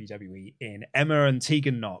to WWE in Emma and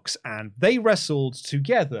Tegan Nox, and they wrestled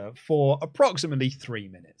together for approximately 3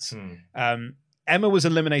 minutes. Emma was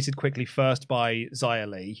eliminated quickly first by Xia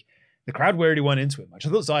Li. The crowd really went into it much. I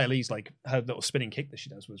thought Xia Li's her little spinning kick that she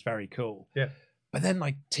does was very cool. Yeah. But then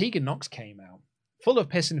Tegan Nox came out full of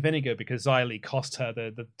piss and vinegar because Xia Li cost her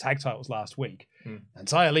the tag titles last week. And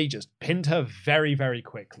Xia Li just pinned her very, very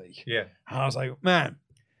quickly. Yeah. And I was like, man,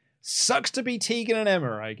 sucks to be Tegan and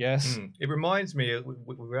Emma, I guess. It reminds me,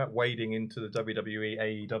 without wading into the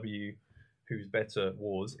WWE, AEW, who's better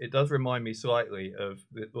wars, it does remind me slightly of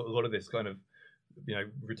a lot of this kind of,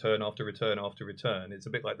 return after return after return. It's a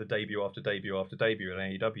bit like the debut after debut after debut in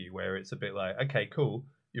AEW, where it's a bit like, okay, cool,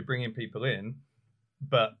 you're bringing people in,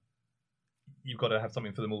 but you've got to have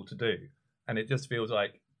something for them all to do. And it just feels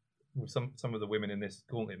like with some of the women in this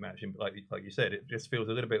gauntlet match, like you said, it just feels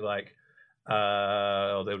a little bit like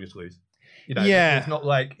they'll just lose. It's not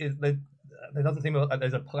like there doesn't seem like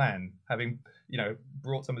there's a plan. Having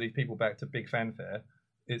brought some of these people back to big fanfare,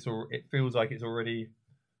 it feels like it's already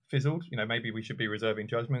fizzled. Maybe we should be reserving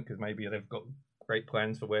judgment because maybe they've got great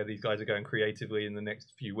plans for where these guys are going creatively in the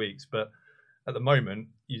next few weeks. But at the moment,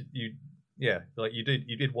 you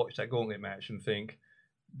did watch that gauntlet match and think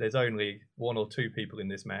there's only 1 or 2 people in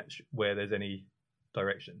this match where there's any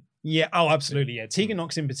direction. Yeah, absolutely. Yeah, Tegan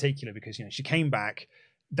Nox in particular, because she came back,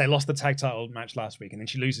 they lost the tag title match last week, and then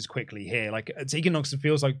she loses quickly here. Like Tegan Nox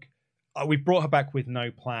feels like we brought her back with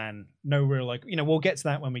no plan, no real like. We'll get to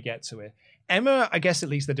that when we get to it. Emma, I guess at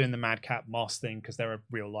least they're doing the Madcap Moss thing because they're a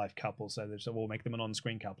real life couple, so we'll make them an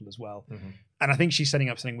on-screen couple as well. Mm-hmm. And I think she's setting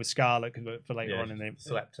up something with Scarlett for later on in the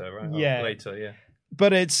slapped her right. Yeah, later, yeah.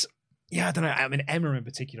 But it's I don't know. I mean, Emma in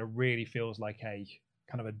particular really feels like a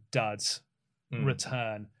kind of a dud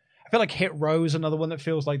return. I feel like Hit Row is another one that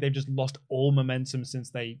feels like they've just lost all momentum since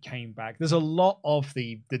they came back. There's a lot of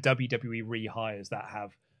the WWE rehires that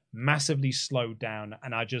have massively slowed down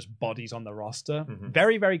and are just bodies on the roster.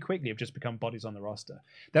 Very, very quickly have just become bodies on the roster.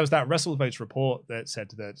 There was that WrestleVotes report that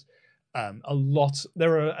said that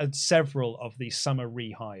there are several of the summer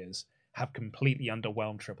rehires have completely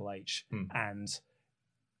underwhelmed Triple H. And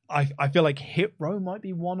I feel like Hit Row might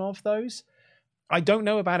be one of those. I don't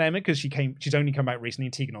know about Emma because she's only come back recently,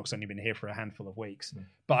 and Tegan Nox only been here for a handful of weeks.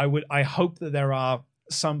 But I hope that there are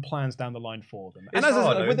some plans down the line for them. And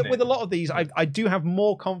with a lot of these, I do have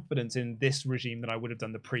more confidence in this regime than I would have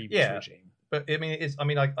done the previous regime. But I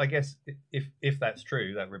mean, I guess if that's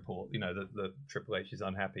true, that report, that Triple H is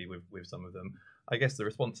unhappy with some of them. I guess the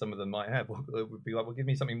response some of them might have would be like, "Well, give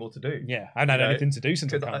me something more to do." Yeah, I haven't had anything to do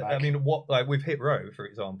since I come back. I mean, what like with Hit Row, for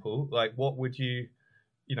example, like what would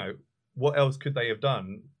what else could they have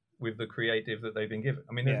done with the creative that they've been given?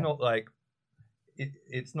 I mean, there's not like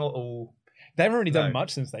it's not all. They haven't really done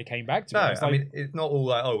much since they came back to it. I mean, it's not all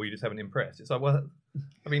like, we just haven't impressed. It's like, well,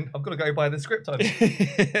 I mean, I've got to go by the script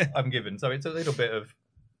I'm given. So it's a little bit of,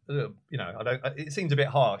 it seems a bit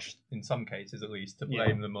harsh in some cases, at least, to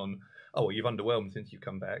blame them on, you've underwhelmed since you've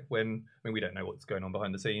come back. When, I mean, we don't know what's going on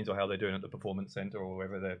behind the scenes or how they're doing at the performance center or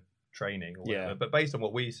whether they're training or whatever. But based on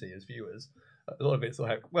what we see as viewers, a lot of it's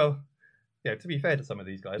like, well, to be fair to some of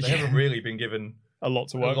these guys, they haven't really been given a lot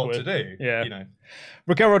to work with. To do. Yeah.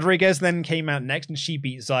 Raquel Rodriguez then came out next and she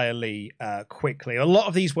beat Xia Li quickly. A lot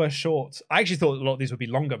of these were short. I actually thought a lot of these would be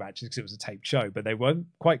longer matches because it was a taped show, but they weren't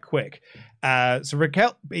quite quick. So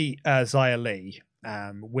Raquel beat Xia Li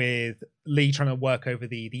with Li trying to work over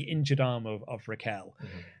the injured arm of Raquel.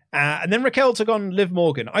 And then Raquel took on Liv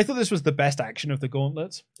Morgan. I thought this was the best action of the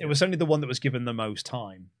gauntlet. It was certainly the one that was given the most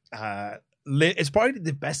time. It's probably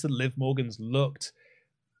the best that Liv Morgan's looked.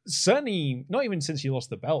 Certainly not even since she lost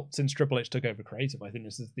the belt, since Triple H took over creative. I think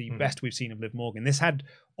this is the best we've seen of Liv Morgan. This had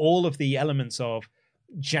all of the elements of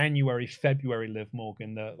January, February Liv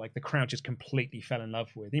Morgan that like the crowd just completely fell in love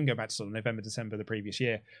with. Even go back to sort of November, December the previous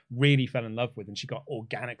year, really fell in love with, and she got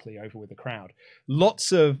organically over with the crowd.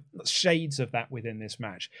 Lots of shades of that within this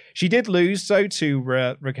match. She did lose though to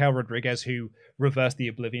Raquel Rodriguez, who reversed the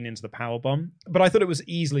Oblivion into the powerbomb, but I thought it was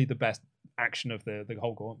easily the best action of the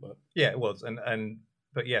whole gauntlet. Yeah, it was,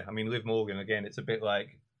 But yeah, I mean, Liv Morgan, again, it's a bit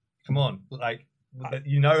like, come on, like,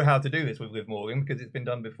 you know how to do this with Liv Morgan because it's been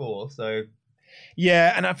done before, so...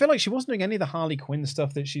 Yeah, and I feel like she wasn't doing any of the Harley Quinn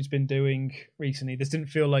stuff that she's been doing recently. This didn't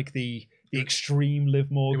feel like the extreme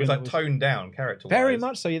Liv Morgan. It was like toned down character-wise. Very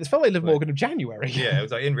much so, yeah. This felt like Liv Morgan of January. Yeah, it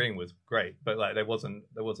was like in-ring was great, but like there wasn't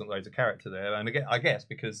loads of character there. And again, I guess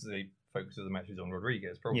because the focus of the match is on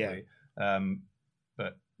Rodriguez, probably. Yeah.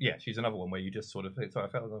 But yeah, she's another one where you just sort of... So I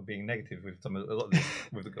felt like I'm being negative with a lot of this,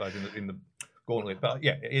 with the guys in the gauntlet. But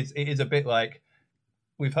yeah, it is a bit like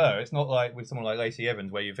with her. It's not like with someone like Lacey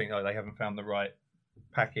Evans where you think, they haven't found the right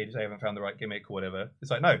package, they haven't found the right gimmick or whatever. It's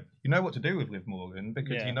like, no, you know what to do with Liv Morgan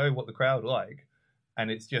because you know what the crowd like. And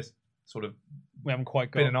it's just sort of we haven't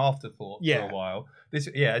quite been an afterthought for a while. This,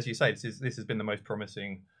 as you say, this has been the most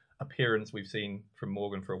promising appearance we've seen from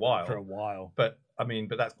Morgan for a while. But I mean,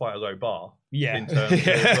 that's quite a low bar. Yeah.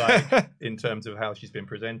 In terms of how she's been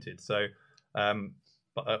presented. So, I'm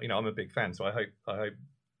a big fan. So I hope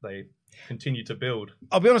they continue to build.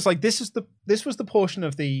 I'll be honest, like this was the portion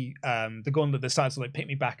of the gauntlet that started to like pick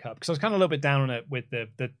me back up because I was kind of a little bit down on it with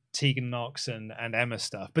the Tegan Nox and Emma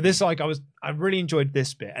stuff. But this, I really enjoyed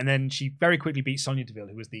this bit, and then she very quickly beat Sonya Deville,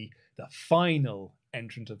 who was the final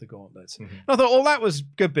entrant of the gauntlet. Mm-hmm. And I thought, that was a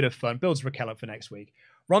good bit of fun. Builds Raquel up for next week.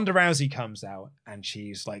 Ronda Rousey comes out and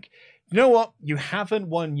she's like, you know what? You haven't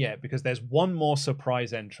won yet because there's one more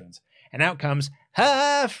surprise entrant. And out comes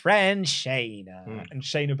her friend Shayna. And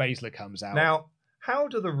Shayna Baszler comes out. Now, how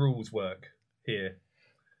do the rules work here?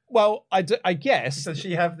 Well, I guess... Does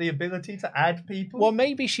she have the ability to add people? Well,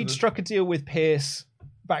 maybe she'd struck a deal with Pierce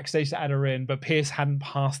backstage to add her in, but Pierce hadn't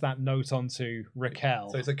passed that note on to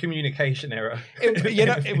Raquel. So it's a communication error.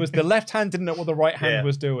 It was the left hand didn't know what the right hand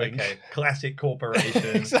was doing. Okay, classic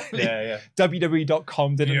corporation. Exactly. Yeah.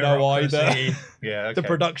 WWE.com didn't know either. Yeah, okay. The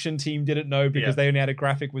production team didn't know because they only had a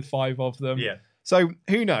graphic with 5 of them. Yeah. So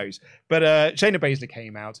who knows? But Shayna Baszler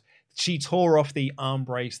came out. She tore off the arm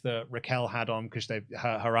brace that Raquel had on because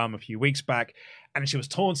her arm a few weeks back, and she was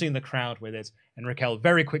taunting the crowd with it. And Raquel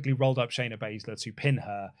very quickly rolled up Shayna Baszler to pin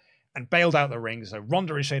her and bailed out the ring. So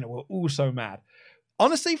Ronda and Shayna were all so mad.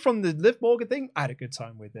 Honestly, from the Liv Morgan thing, I had a good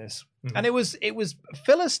time with this. Mm-hmm. And it was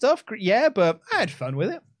filler stuff, yeah, but I had fun with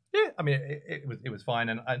it. Yeah, I mean, it was fine.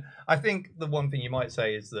 And I think the one thing you might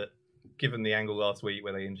say is that given the angle last week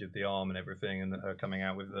where they injured the arm and everything, and her coming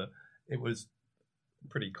out with it was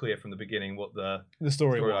pretty clear from the beginning what the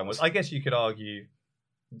storyline was. I guess you could argue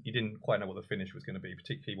you didn't quite know what the finish was going to be,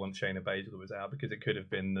 particularly once Shayna Baszler was out, because it could have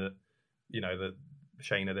been that, that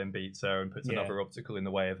Shayna then beats her and puts another obstacle in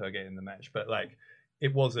the way of her getting the match. But like,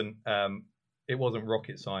 it wasn't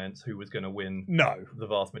rocket science who was going to win. No, the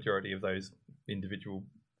vast majority of those individual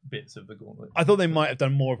bits of the gauntlet. I thought they might have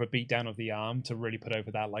done more of a beatdown of the arm to really put over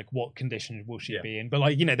that, like, what condition will she be in? But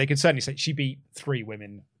like, they could certainly say she beat 3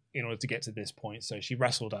 women in order to get to this point. So she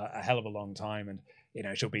wrestled a hell of a long time, and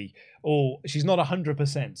she's not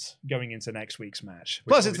 100% going into next week's match.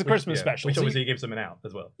 Plus, it's the Christmas special, which obviously gives them an out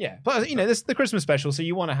as well. Yeah, but this is the Christmas special, so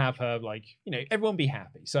you want to have her everyone be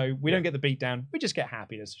happy. So we don't get the beatdown, we just get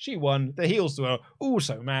happiness. She won. The heels were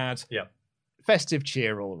also mad. Yeah, festive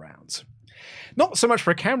cheer all around. Not so much for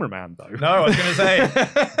a cameraman, though. No, I was going to say,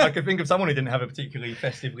 I could think of someone who didn't have a particularly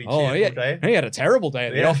festively cheerful day. He had a terrible day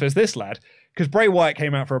at the office, this lad. Because Bray Wyatt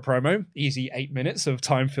came out for a promo. Easy 8 minutes of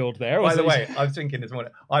time filled there. By the way, I was thinking this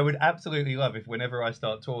morning, I would absolutely love if whenever I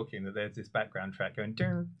start talking that there's this background track going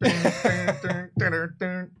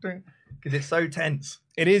because it's so tense.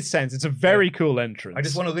 It is tense. It's a very cool entrance. I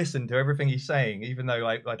just want to listen to everything he's saying, even though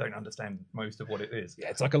I don't understand most of what it is. Yeah,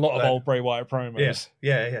 it's like a lot of old Bray Wyatt promos.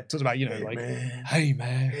 Yeah. Talks about, hey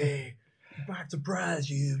man. Hey, it might surprise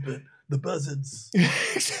you, but the buzzards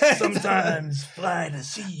sometimes fly to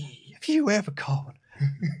sea. Have you ever caught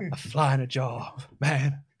a fly in a jar,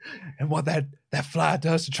 man? And what that fly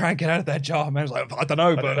does to try and get out of that jar, man? It's like, I don't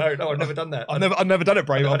know, but no, I've never done that. I've never done it,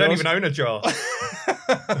 Bray. I don't even own a jar.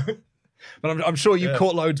 But I'm sure you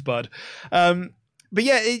caught loads, bud. But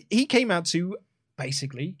yeah, he came out to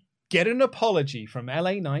basically get an apology from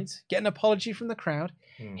LA Knight, get an apology from the crowd.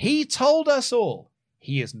 He told us all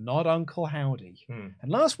he is not Uncle Howdy.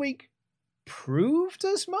 And last week proved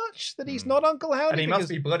as much that he's not Uncle Howdy. And he must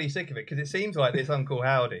be bloody sick of it, because it seems like this Uncle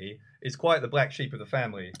Howdy is quite the black sheep of the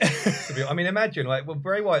family. Imagine,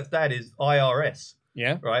 Bray Wyatt's dad is IRS.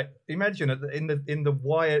 Yeah. Right? Imagine in the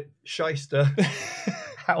Wyatt Shyster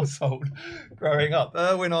household growing up.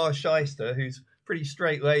 Erwin R. Shyster, who's pretty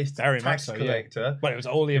straight-laced tax collector. Yeah. Well, it was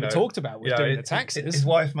all he ever talked about was doing the taxes. His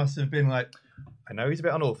wife must have been like, I know he's a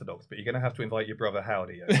bit unorthodox, but you're going to have to invite your brother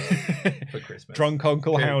Howdy over for Christmas. Drunk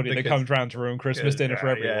Uncle Howdy that comes round to ruin Christmas dinner for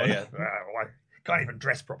everyone. Yeah. Can't even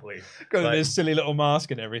dress properly. Got this silly little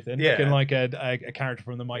mask and everything. Yeah. Looking like a character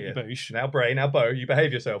from the Mighty Boosh. Now, Bray, now, Bo, you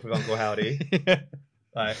behave yourself with Uncle Howdy.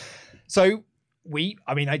 So,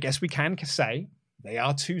 I guess we can say they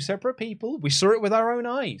are two separate people. We saw it with our own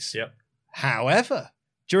eyes. Yep. However,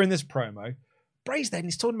 during this promo, Bray's there and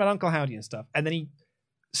he's talking about Uncle Howdy and stuff, and then he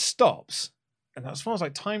stops, and as far as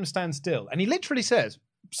time stands still, and he literally says,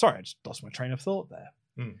 sorry, I just lost my train of thought there.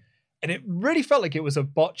 And it really felt like it was a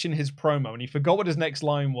botch in his promo, and he forgot what his next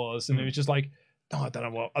line was, and it was just like, I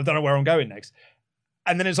don't know where I'm going next.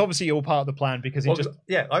 And then it's obviously all part of the plan, because he I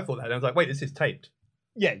thought that. And I was like, wait, this is taped.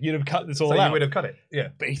 Yeah, you'd have cut this all out. You would have cut it. Yeah.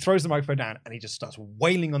 But he throws the microphone down and he just starts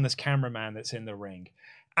wailing on this cameraman that's in the ring.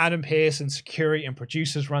 Adam Pearce and security and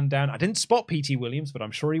producers run down. I didn't spot P.T. Williams, but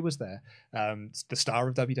I'm sure he was there. The star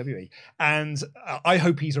of WWE. And I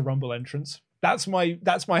hope he's a Rumble entrance. That's my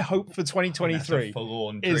hope for 2023. That's a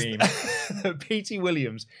forlorn dream. P.T.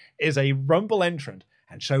 Williams is a Rumble entrant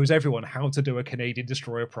and shows everyone how to do a Canadian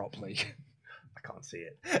Destroyer properly. I can't see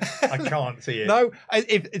it. I can't see it. No,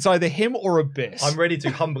 it's either him or Abyss. I'm ready to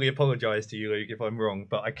humbly apologise to you, Luke, if I'm wrong,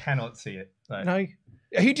 but I cannot see it. No.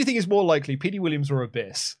 Who do you think is more likely, P.T. Williams or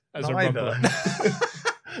Abyss? As Neither.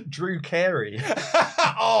 Drew Carey.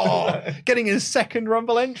 Getting his second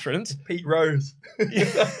Rumble entrance. Pete Rose.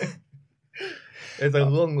 There's a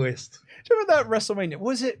long list. Do you remember that WrestleMania?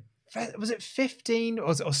 Was it 15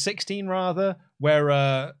 or 16 rather,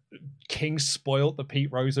 where King spoiled the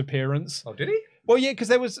Pete Rose appearance? Oh, did he? Well, yeah, because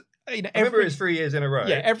there was. Every 3 years in a row.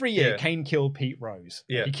 Yeah, every year Kane killed Pete Rose.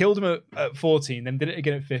 Yeah. He killed him at 14, then did it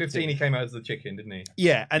again at 15. 15 he came out as the chicken, didn't he?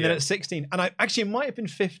 Yeah, and then at 16, and it might have been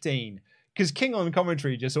 15, because King on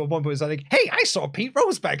commentary just at one point was like, hey, I saw Pete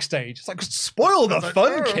Rose backstage. It's like, spoil the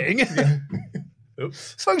fun, King. Yeah.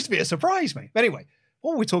 Oops. It's supposed to be a surprise, mate. Anyway,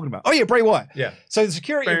 what were we talking about? Oh yeah, Bray Wyatt. Yeah. So the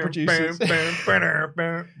security producers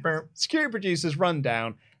run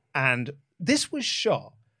down, and this was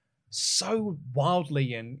shot so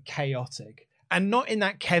wildly and chaotic. And not in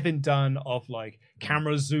that Kevin Dunn of like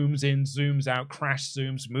camera zooms in, zooms out, crash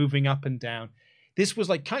zooms, moving up and down. This was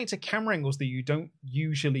like cutting to camera angles that you don't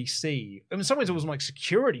usually see. In some ways, it was like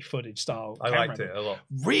security footage style. I liked it a lot.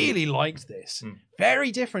 Really liked this.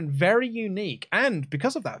 Very different, very unique, and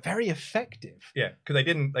because of that, very effective. Yeah, because they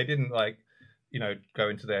didn't like, go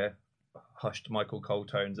into their hushed Michael Cole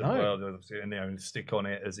tones of world, and stick on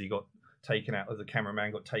it as he got taken out, as the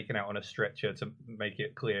cameraman got taken out on a stretcher to make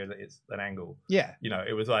it clear that it's an angle. Yeah,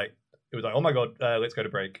 it was like, oh my god, let's go to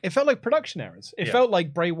break. It felt like production errors. It felt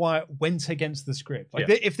like Bray Wyatt went against the script. Like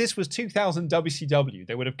if this was 2000 WCW,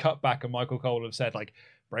 they would have cut back and Michael Cole would have said like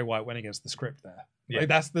Bray Wyatt went against the script there. Yeah, like,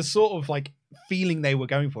 that's the sort of like feeling they were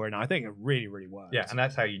going for, and I think it really, really worked. Yeah, and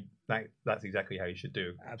that's exactly how you should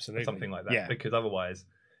do something like that. Yeah. Because otherwise,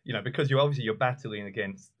 because you're battling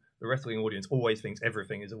against the wrestling audience, always thinks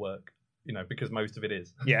everything is a work. Because most of it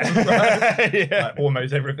is. Yeah. Right? Yeah. Like,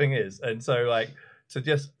 almost everything is. And so, like, to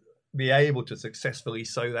just be able to successfully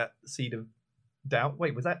sow that seed of doubt.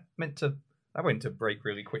 Wait, was that meant to... That went to break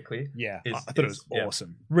really quickly. Yeah, I thought it was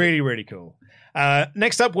awesome. Really, really cool.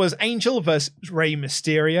 Next up was Angel versus Rey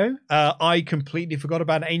Mysterio. I completely forgot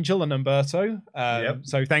about Angel and Humberto.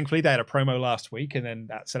 So thankfully they had a promo last week and then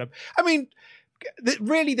that set up... I mean...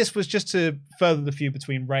 Really, this was just to further the feud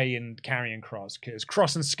between Rey and Karrion Kross, because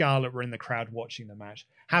Kross and Scarlett were in the crowd watching the match,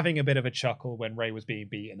 having a bit of a chuckle when Rey was being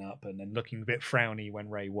beaten up and then looking a bit frowny when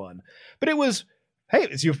Rey won. But it was, hey,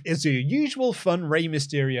 it's your usual fun Rey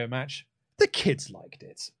Mysterio match. The kids liked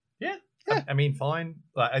it. Yeah. I mean, fine.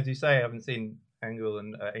 Like, as you say, I haven't seen Angel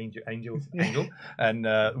and Angel and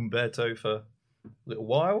Humberto for a little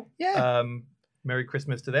while. Yeah. Merry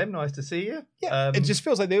Christmas to them. Nice to see you. Yeah, it just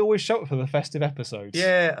feels like they always show up for the festive episodes.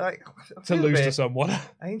 Yeah, like, to lose to someone.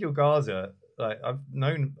 Angel Garza, like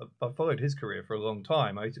I've followed his career for a long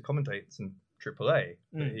time. I used to commentate some AAA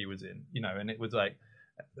that he was in, and it was like,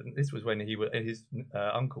 this was when his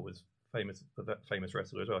uncle was famous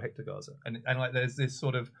wrestler as well, Hector Garza, and like there's this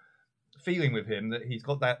sort of feeling with him that he's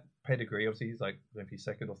got that pedigree. Obviously, he's like maybe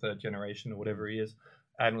second or third generation or whatever he is,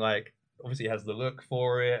 and like. Obviously has the look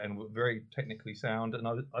for it and very technically sound. And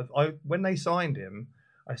I when they signed him,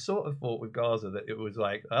 I sort of thought with Garza that it was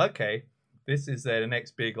like, okay, this is the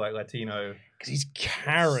next big like Latino, because he's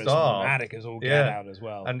charismatic as all get out as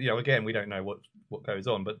well. And again, we don't know what goes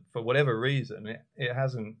on, but for whatever reason, it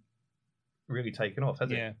hasn't really taken off,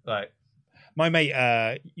 has it? Like my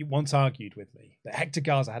mate once argued with me that Hector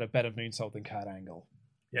Garza had a better moonsault than Kurt Angle.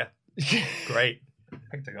 Yeah, great.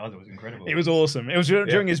 Hector Garza was incredible. It was awesome. It was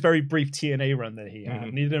during his very brief TNA run that he had.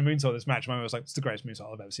 And he did a moonsault this match. My man was like, it's the greatest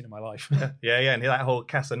moonsault I've ever seen in my life. Yeah. And that whole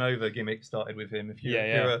Casanova gimmick started with him. If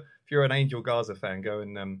you're an Angel Garza fan, go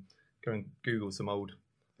and Google some old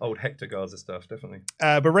Hector Garza stuff, definitely.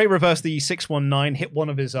 But Rey reversed the 619, hit one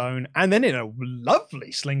of his own, and then in a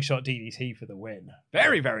lovely slingshot DDT for the win.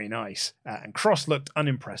 Very, very nice. And Kross looked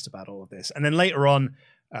unimpressed about all of this. And then later on,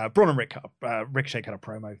 Braun and Ricochet cut a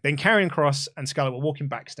promo. Then Karrion Kross and Scarlett were walking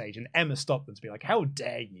backstage, and Emma stopped them to be like, how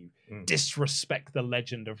dare you disrespect the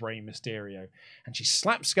legend of Rey Mysterio? And she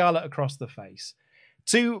slapped Scarlett across the face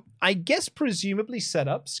to, I guess, presumably set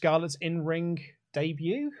up Scarlett's in-ring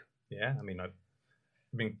debut. Yeah, I mean,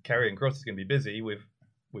 Karrion Kross is going to be busy with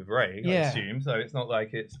Rey, I assume, so it's not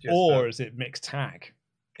like it's just... Or is it mixed tag?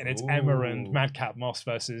 And it's Emma and Madcap Moss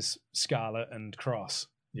versus Scarlett and Kross.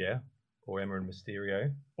 Yeah. Or Emma and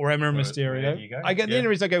Mysterio. There you go. The only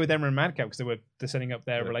reason I go with Emma and Madcap because they're setting up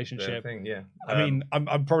their relationship. Their thing, yeah. I mean,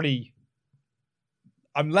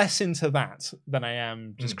 I'm less into that than I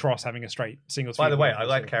am just Kross having a straight singles. By the way, I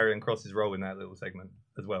like Karrion Kross's role in that little segment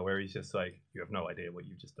as well, where he's just like, you have no idea what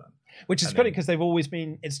you've just done. Which is funny because they've always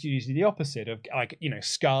been. It's usually the opposite of like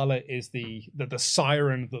Scarlett is the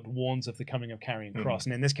siren that warns of the coming of Karrion Kross,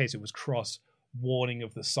 and in this case, it was Kross warning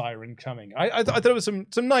of the siren coming. I thought there was some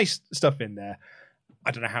nice stuff in there.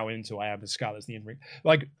 I don't know how into I am with Scarlett's the in-ring.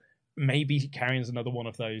 Like, maybe Karrion's another one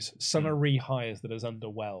of those summer rehires that is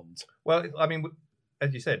underwhelmed. Well, I mean,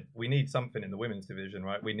 as you said, we need something in the women's division,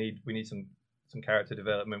 right? We need some character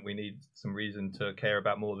development. We need some reason to care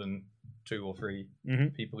about more than 2 or 3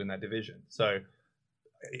 people in that division. So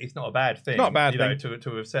it's not a bad thing. Not a bad thing.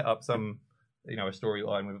 To have set up some, a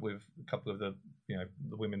storyline with a couple of the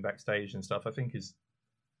the women backstage and stuff, I think is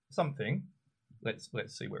something. Let's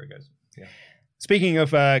see where it goes. Yeah. Speaking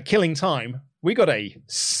of killing time, we got a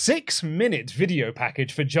 6-minute video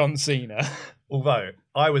package for John Cena. Although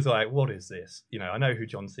I was like, what is this? I know who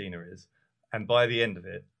John Cena is. And by the end of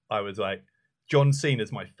it, I was like, John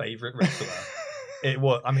Cena's my favorite wrestler It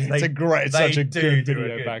was. I mean, It's such a good do a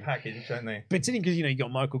video good package, don't they? But it's interesting because, you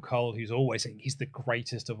got Michael Cole, who's always saying he's the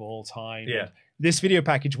greatest of all time. Yeah. And this video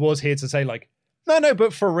package was here to say, like, no,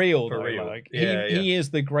 but for real. For real. Like, Yeah, he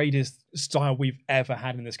is the greatest style we've ever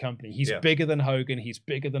had in this company. He's Yeah. bigger than Hogan. He's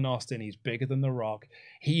bigger than Austin. He's bigger than The Rock.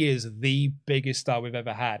 He is the biggest star we've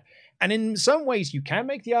ever had. And in some ways, you can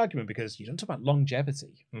make the argument because you don't talk about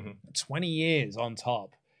longevity. 20 years on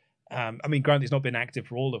top. I mean, granted, he's not been active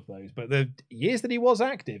for all of those, but the years that he was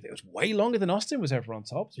active, it was way longer than Austin was ever on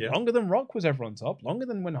top, longer than Rock was ever on top, longer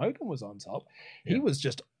than when Hogan was on top. He was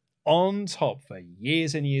just on top for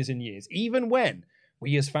years and years and years, even when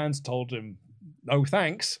we as fans told him, no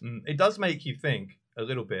thanks. It does make you think a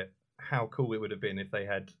little bit how cool it would have been if they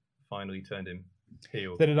had finally turned him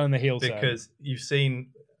heel. That had done the heel turn. Because you've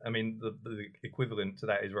seen... I mean, the equivalent to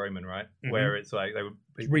that is Roman, right? Where it's like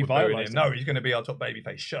people were booing him. No, he's going to be our top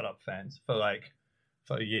babyface. Shut up, fans.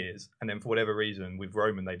 For years, and then for whatever reason, with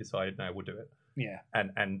Roman, they decided, no, we'll do it. Yeah.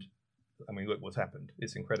 And I mean, look what's happened.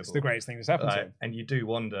 It's incredible. It's the greatest thing that's happened to him. And you do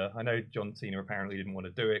wonder. I know John Cena apparently didn't want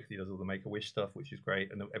to do it because he does all the Make-A-Wish stuff, which is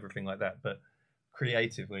great, and everything like that. But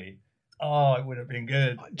creatively, it would have been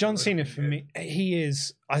good. John Cena, for me, he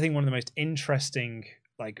is, I think, one of the most interesting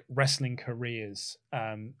wrestling careers.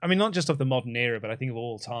 I mean, not just of the modern era, but I think of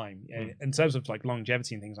all time in terms of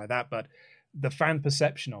longevity and things like that. But the fan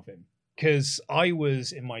perception of him, because I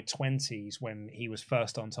was in my 20s when he was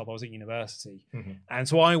first on top. I was at university, and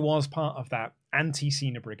so I was part of that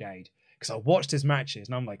anti-Cena brigade because I watched his matches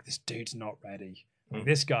and I'm like, this dude's not ready.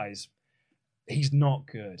 This he's not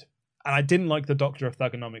good. And I didn't like the Doctor of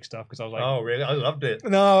Thugonomics stuff because I was like, oh, really? I loved it.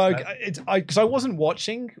 No, because I wasn't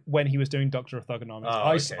watching when he was doing Doctor of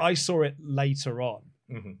Thugonomics. I saw it later on.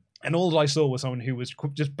 And all I saw was someone who was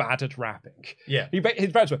just bad at rapping. Yeah.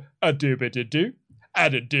 His raps were a dooba-da-doo,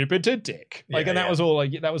 a-da-dooba-da-dick. And that was all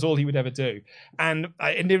that was all he would ever do. And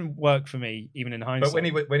it didn't work for me, even in hindsight.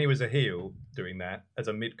 But when he was a heel doing that, as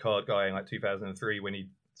a mid-card guy in 2003, when he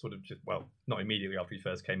sort of just, well, not immediately after he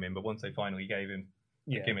first came in, but once they finally gave him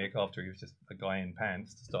the gimmick after he was just a guy in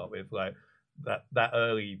pants to start with, that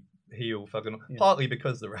early heel fucking partly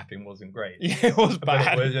because the rapping wasn't great. Yeah, it was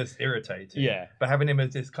bad. But it was just irritating. Yeah. But having him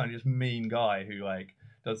as this kind of just mean guy who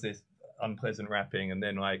does this unpleasant rapping and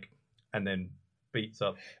then beats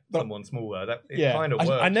up someone smaller, it kind of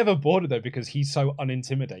works. I never bought it though because he's so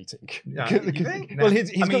unintimidating. Yeah, you think? Well,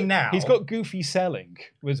 he's got goofy selling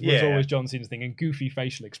was always John Cena's thing, and goofy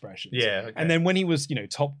facial expressions. Yeah. Okay. And then when he was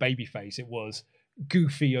top babyface, it was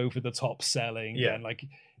goofy over the top selling. Yeah. And I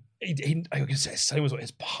could say same as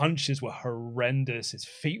his punches were horrendous. His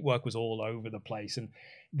feet work was all over the place, and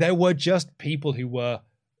there were just people who were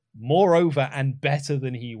more over and better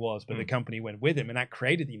than he was, but the company went with him, and that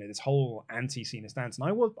created this whole anti-Cena stance. And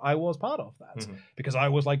I was part of that because I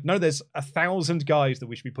was like, no, there's 1,000 guys that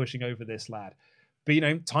we should be pushing over this lad.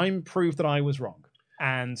 But time proved that I was wrong,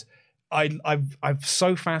 and I'm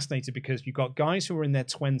so fascinated because you've got guys who were in their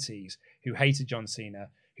 20s who hated John Cena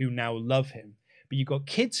who now love him, but you've got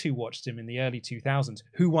kids who watched him in the early 2000s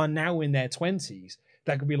who are now in their 20s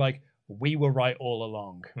that could be like, we were right all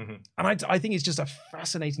along. And I think it's just a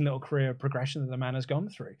fascinating little career progression that the man has gone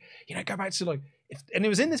through. Go back to and it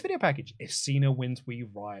was in this video package, if Cena wins, we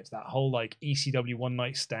riot. That whole ECW One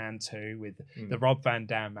Night Stand too with the Rob Van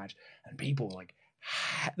Dam match, and people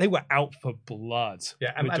they were out for blood.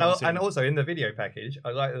 Yeah, and also in the video package, I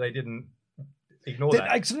like that they didn't ignore that.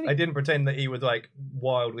 Absolutely. They didn't pretend that he was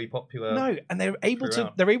wildly popular. No, and they're able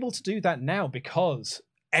to do that now because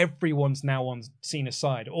everyone's now on Cena's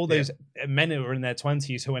side. All those men who are in their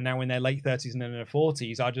 20s who are now in their late 30s and in their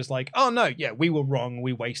 40s are just like, oh no, yeah, we were wrong.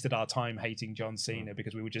 We wasted our time hating John Cena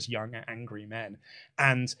because we were just young, angry men.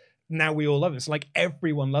 And now we all love him. It's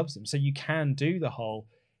everyone loves him. So you can do the whole,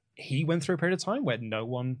 he went through a period of time where no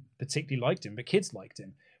one particularly liked him, but kids liked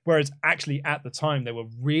him. Whereas actually at the time, they were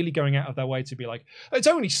really going out of their way to be like, it's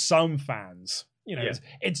only some fans.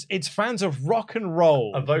 It's fans of rock and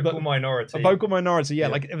roll. A vocal minority. Yeah.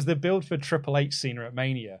 It was the build for Triple H Cena at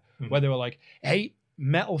Mania, where they were like, hey,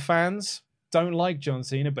 metal fans don't like John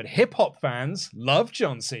Cena, but hip-hop fans love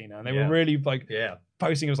John Cena. And they were really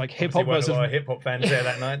posting, it was hip-hop versus... a lot of hip-hop fans there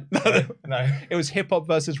that night. No. It was hip-hop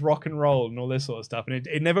versus rock and roll and all this sort of stuff. And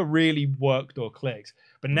it never really worked or clicked.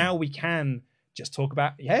 But now we can just talk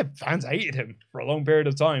about, fans hated him for a long period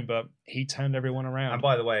of time, but he turned everyone around. And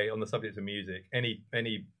by the way, on the subject of music, any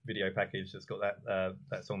video package that's got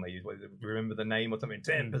that song they use, what is it, Remember the Name or something,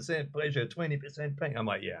 10% pleasure, 20% pain. I'm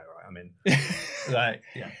like, yeah, right, I'm in.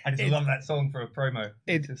 I just love that song for a promo.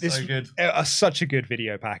 It's so good. Such a good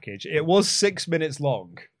video package. It was 6 minutes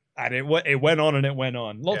long, and it went on and it went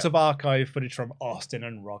on. Lots of archive footage from Austin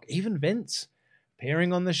and Rock, even Vince.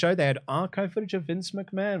 appearing on the show. They had archive footage of Vince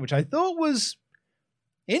McMahon, which I thought was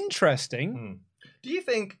interesting. Do you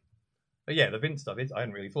think... Yeah, the Vince stuff is... I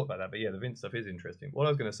hadn't really thought about that, but yeah, the Vince stuff is interesting. What I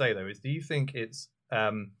was going to say, though, is do you think it's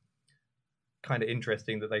kind of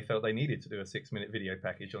interesting that they felt they needed to do a 6-minute video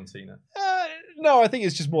package on Cena? No, I think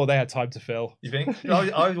it's just more they had time to fill. You think?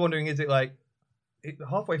 I was wondering, is it like...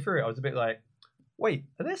 halfway through it, I was a bit like, wait,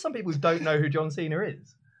 are there some people who don't know who John Cena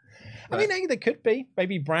is? I mean, there could be.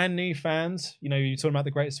 Maybe brand new fans. You know, you're talking about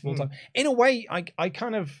the greatest of all time. In a way, I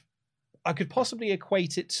could possibly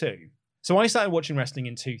equate it to... So I started watching wrestling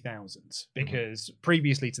in 2000s because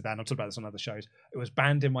previously to that, and I've talked about this on other shows, it was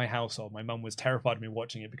banned in my household. My mum was terrified of me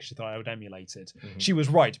watching it because she thought I would emulate it. She was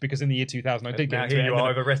right, because in the year 2000 I did get into it. You are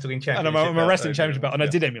with a wrestling championship. And I'm a wrestling championship belt, and I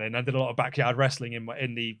did emulate, and I did a lot of backyard wrestling in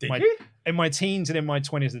my teens and in my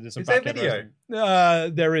 20s. I did some backyard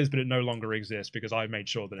wrestling. There is, but it no longer exists because I made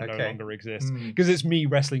sure that it no longer exists. Because it's me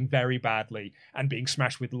wrestling very badly and being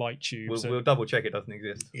smashed with light tubes. We'll double check it doesn't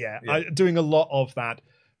exist. Doing a lot of that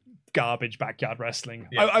garbage backyard wrestling.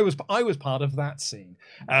 I was part of that scene.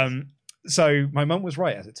 So my mum was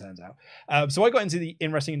right, as it turns out. So I got into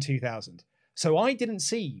in wrestling in 2000. So I didn't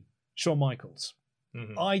see Shawn Michaels.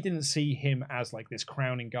 I didn't see him as like this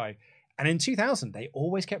crowning guy. And in 2000, they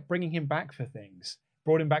always kept bringing him back for things.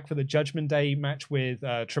 Brought him back for the Judgment Day match with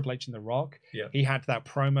Triple H and The Rock. He had that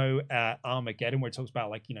promo Armageddon where it talks about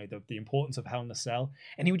like, you know, the importance of Hell in a Cell.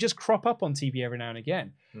 And he would just crop up on TV every now and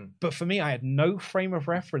again. But for me, I had no frame of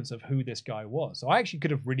reference of who this guy was. So I actually could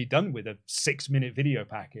have really done with a 6-minute video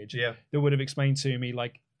package that would have explained to me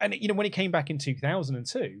like, and you know, when he came back in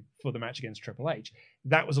 2002 for the match against Triple H,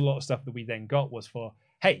 that was a lot of stuff that we then got was for,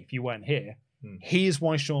 hey, if you weren't here, here's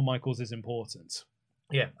why Shawn Michaels is important.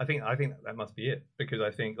 Yeah, I think that must be it. Because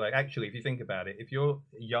I think, like, actually, if you think about it, if you're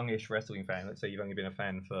a youngish wrestling fan, let's say you've only been a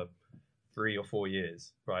fan for 3 or 4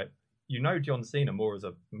 years, right? You know John Cena more as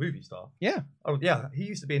a movie star. Yeah. Oh, yeah. He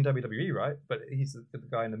used to be in WWE, right? But he's the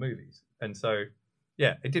guy in the movies. And so,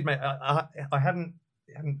 yeah, it did make... I hadn't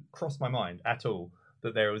crossed my mind at all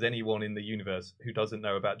that there was anyone in the universe who doesn't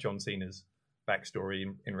know about John Cena's backstory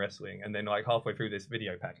in wrestling. And then like halfway through this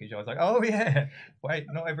video package I was like, oh yeah, wait,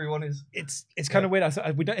 not everyone is... It's kind of weird.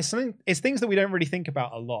 It's things that we don't really think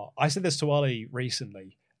about a lot. I said this to Ollie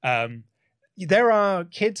recently. There are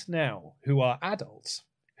kids now who are adults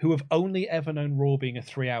who have only ever known Raw being a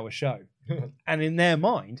 3-hour show. And in their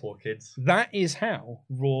mind, poor kids, that is how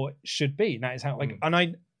Raw should be. And that is how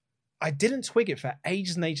and I didn't twig it for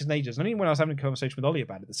ages and ages and ages. And even when I was having a conversation with Ollie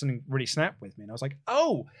about it, something really snapped with me. And I was like,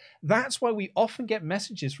 oh, that's why we often get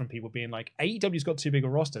messages from people being like, AEW's got too big a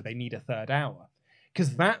roster. They need a 3rd hour.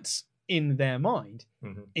 Because that's, in their mind,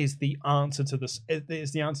 is the answer to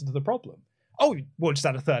the problem. Oh, we'll just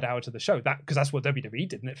add a 3rd hour to the show. Because that's what WWE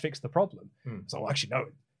did, and it fixed the problem. So actually,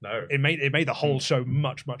 no. It made the whole show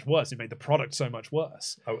much, much worse. It made the product so much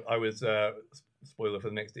worse. I was... spoiler for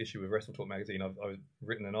the next issue of Wrestle Talk magazine, I've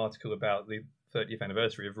written an article about the 30th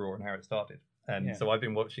anniversary of Raw and how it started. And so I've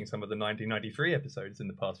been watching some of the 1993 episodes in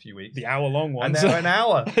the past few weeks. The hour-long ones. And they're an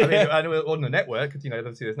hour. I mean, on the network, because, you know,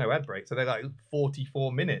 obviously there's no ad break, so they're like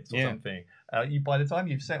 44 minutes or something. By the time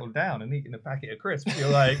you've settled down and eaten a packet of crisps, you're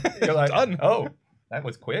like, done. Oh, that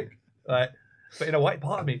was quick. But in a way,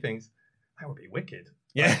 part of me thinks, that would be wicked.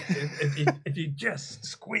 Yeah. if you just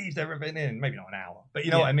squeezed everything in, maybe not an hour, but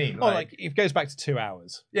you know what I mean. Like it goes back to 2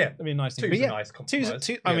 hours. Yeah, that'd be a nice thing. Two's a nice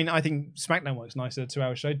compromise. I mean, I think SmackDown works nicer at a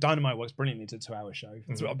 2-hour show. Dynamite works brilliantly to a 2-hour show.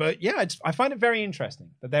 But yeah, I find it very interesting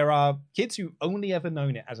that there are kids who only ever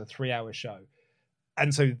known it as a 3-hour show,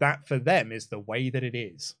 and so that for them is the way that it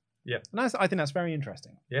is. Yeah, and I think that's very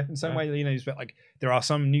interesting. Yeah, in some way, you know, like there are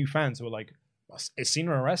some new fans who are like, is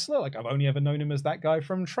Cena a wrestler? Like, I've only ever known him as that guy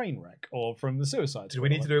from Trainwreck or from the Suicide Squad. Do we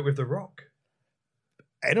need to do it with The Rock?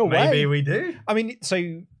 In a way. Maybe we do. I mean,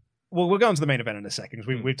 we'll go on to the main event in a second,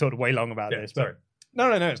 because we've talked way long about this. But sorry.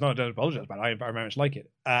 No, it's not. I don't apologize about it. I very much like it.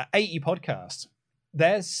 80 Podcast.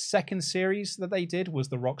 Their 2nd series that they did was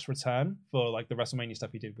The Rock's return for like the WrestleMania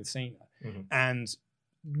stuff he did with Cena. And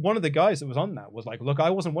one of the guys that was on that was like, look,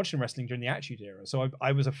 I wasn't watching wrestling during the Attitude Era. So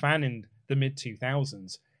I was a fan in the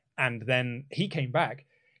mid-2000s. And then he came back.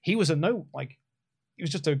 He was he was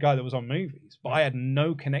just a guy that was on movies, but I had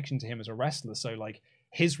no connection to him as a wrestler. So like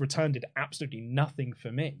his return did absolutely nothing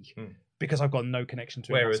for me because I've got no connection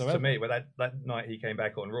to him whatsoever. Whereas to me, well, that night he came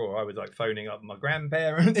back on Raw, I was like phoning up my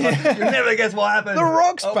grandparents. Like, you never guess what happened. The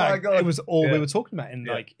Rock's back. My God. It was all we were talking about.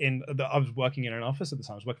 I was working in an office at the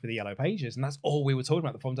time. I was working for the Yellow Pages, and that's all we were talking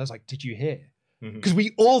about. The following day, I was like, did you hear? Because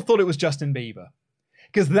we all thought it was Justin Bieber.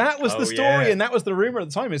 Because that was the story, and that was the rumor at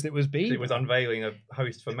the time, is that it was Bieber. It was unveiling a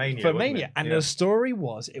host for Mania. And the story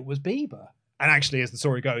was it was Bieber. And actually, as the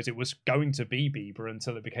story goes, it was going to be Bieber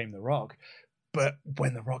until it became The Rock. But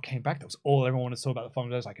when The Rock came back, that was all everyone wanted to talk about the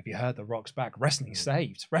final. It was like, have you heard The Rock's back? Wrestling's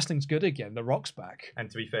saved. Wrestling's good again. The Rock's back. And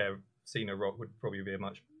to be fair, Cena Rock would probably be a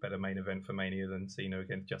much better main event for Mania than Cena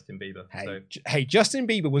against Justin Bieber. Hey, Justin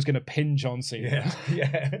Bieber was going to pin John Cena.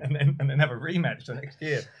 Yeah, and then have a rematch the next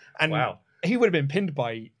year. And wow. He would have been pinned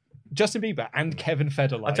by Justin Bieber and Kevin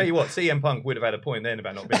Federline. I'll tell you what, CM Punk would have had a point then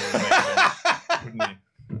about not being in the main event, wouldn't he?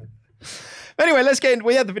 Anyway, let's get in.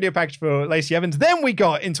 We had the video package for Lacey Evans. Then we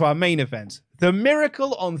got into our main event, the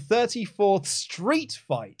Miracle on 34th Street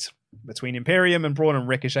fight between Imperium and Braun and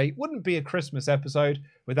Ricochet. Wouldn't be a Christmas episode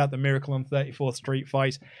without the Miracle on 34th Street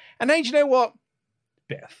fight. And hey, do you know what?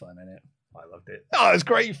 Bit of fun in it. I loved it. Oh, it was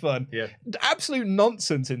great fun. Yeah. Absolute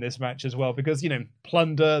nonsense in this match as well, because,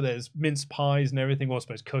 plunder, there's mince pies and everything. Well, I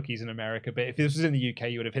suppose cookies in America, but if this was in the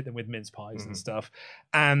UK, you would have hit them with mince pies and stuff.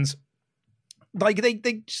 And they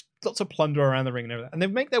just lots of plunder around the ring and everything. And they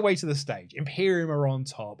make their way to the stage. Imperium are on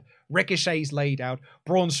top. Ricochet's laid out.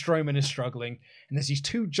 Braun Strowman is struggling. And there's these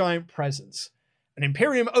two giant presents. And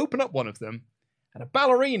Imperium open up one of them. And a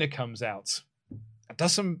ballerina comes out and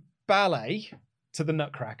does some ballet to the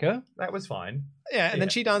Nutcracker. That was fine. Yeah, and then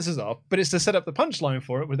she dances off. But it's to set up the punchline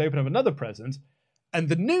for it, where they open up another present. And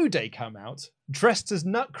the New Day come out, dressed as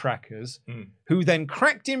Nutcrackers, who then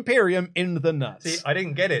cracked Imperium in the nuts. See, I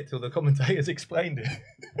didn't get it till the commentators explained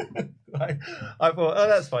it. I thought, oh,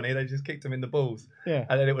 that's funny. They just kicked him in the balls. Yeah.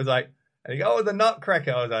 And then it was like, and you go, oh, the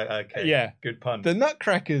Nutcracker. I was like, okay, yeah, good pun. The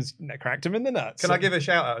Nutcrackers cracked him in the nuts. Can I give a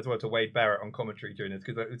shout out as well to Wade Barrett on commentary during this?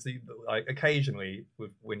 Because occasionally,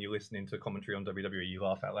 when you're listening to commentary on WWE, you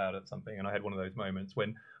laugh out loud at something. And I had one of those moments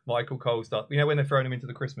when Michael Cole starts, when they're throwing him into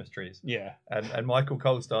the Christmas trees. Yeah. And Michael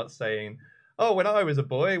Cole starts saying, oh, when I was a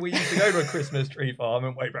boy, we used to go to a Christmas tree farm.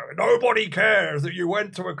 And Wade Barrett, nobody cares that you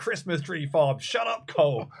went to a Christmas tree farm. Shut up,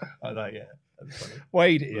 Cole. I was like, yeah.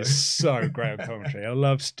 Wade is so great on commentary. I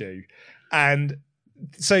love Stu. And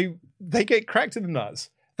so they get cracked in the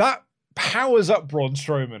nuts. That powers up Braun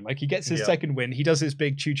Strowman. Like, he gets his second win. He does his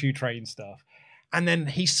big choo-choo train stuff. And then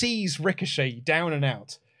he sees Ricochet down and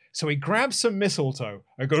out. So he grabs some mistletoe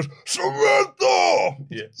and goes, Samantha!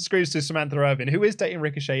 Yeah. Screams to Samantha Irvin, who is dating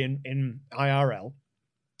Ricochet in IRL.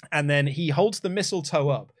 And then he holds the mistletoe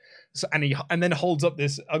up. So, and then holds up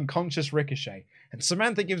this unconscious Ricochet. And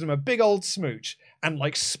Samantha gives him a big old smooch. And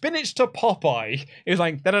like spinach to Popeye, he's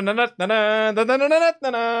like, and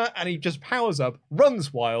he just powers up,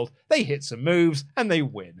 runs wild. They hit some moves, and they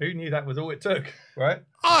win. Who knew that was all it took, right?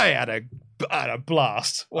 I had a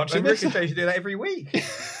blast watching this. Ricochet should do that every week.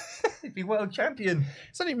 He'd be world champion.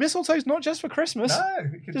 Mistletoe's not just for Christmas.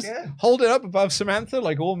 No. Just hold it up above Samantha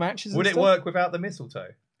like all matches. Would it work without the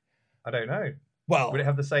mistletoe? I don't know. Well, would it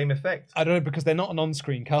have the same effect? I don't know, because they're not an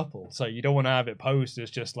on-screen couple, so you don't want to have it posed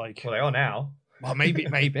as just like. Well, they are now. Well, maybe.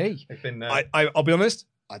 They've been. I'll be honest.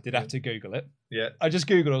 I did have to Google it. Yeah. I just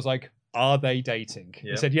Googled. I was like, "Are they dating?"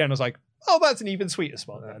 Yeah. He said, "Yeah," and I was like, "Oh, that's an even sweeter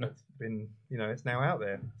spot." Then it's been, it's now out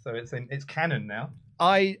there, so it's canon now.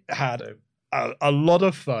 I had a lot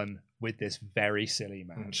of fun with this very silly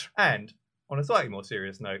match. And on a slightly more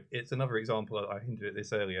serious note, it's another example. I hinted at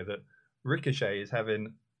this earlier, that Ricochet is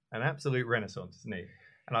having an absolute renaissance, isn't he?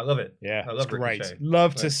 And I love it. Yeah, I love great. Ricochet.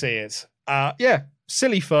 Love to see it.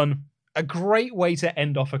 Silly fun. A great way to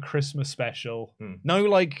end off a Christmas special. No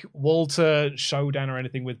like Walter showdown or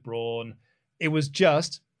anything with Braun. It was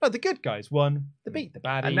just, the good guys won. They beat the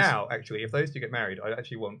baddies. And now, actually, if those two get married, I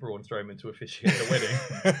actually want Braun Strowman to officiate the wedding.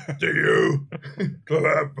 Do you?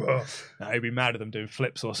 Clever. I'd be mad at them doing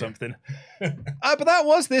flips or something. But that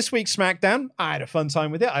was this week's SmackDown. I had a fun time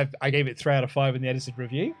with it. I gave it 3 out of 5 in the edited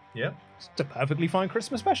review. Yeah. It's a perfectly fine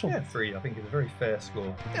Christmas special. Yeah, 3. I think is a very fair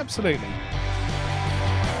score. Absolutely.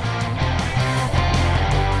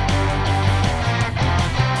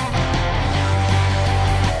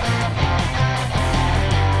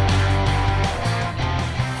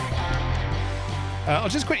 I'll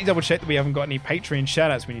just quickly double check that we haven't got any Patreon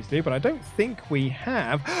shout-outs we need to do, but I don't think we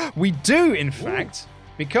have. We do, in fact,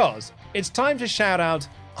 because it's time to shout out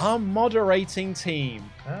our moderating team.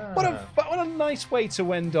 What a nice way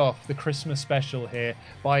to end off the Christmas special here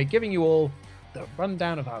by giving you all the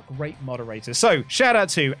rundown of our great moderators. So, shout out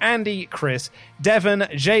to Andy, Chris, Devon,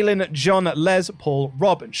 Jalen, John, Les, Paul,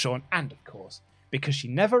 Rob, and Sean, and of course, because she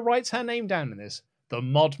never writes her name down in this, the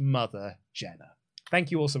mod mother, Jenna. Thank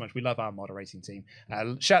you all so much. We love our moderating team.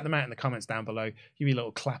 Shout them out in the comments down below. Give me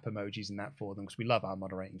little clap emojis in that for them because we love our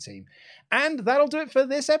moderating team. And that'll do it for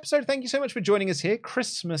this episode. Thank you so much for joining us here.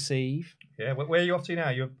 Christmas Eve. Yeah, where are you off to now?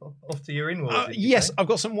 You're off to your in-laws? Yes, I've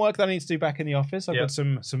got some work that I need to do back in the office. I've got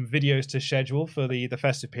some videos to schedule for the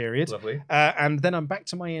festive period. Lovely. And then I'm back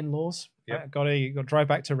to my in-laws. Yep. Got to drive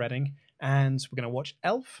back to Reading, and we're going to watch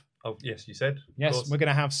Elf. Oh, yes, you said. Yes, we're going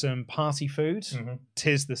to have some party food. Mm-hmm.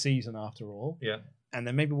 'Tis the season after all. Yeah. And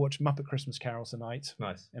then maybe watch Muppet Christmas Carol tonight.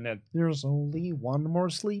 Nice. And then there's only one more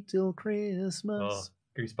sleep till Christmas. Oh,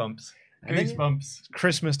 goosebumps. And then Goosebumps.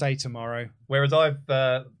 Christmas Day tomorrow. Whereas I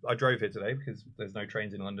drove here today because there's no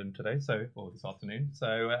trains in London today, or this afternoon.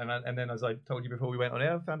 So and then as I told you before we went on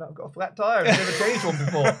air, I found out I've got a flat tire. I've never changed one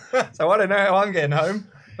before, so I don't know how I'm getting home.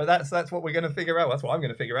 But that's what we're going to figure out. That's what I'm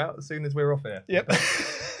going to figure out as soon as we're off air. Yep.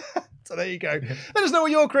 So there you go. Let us know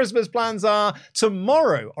what your Christmas plans are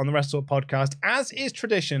tomorrow on the Wrestle Talk podcast. As is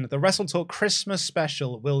tradition, the Wrestle Talk Christmas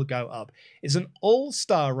special will go up. It's an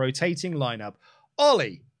all-star rotating lineup.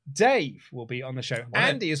 Ollie, Dave will be on the show.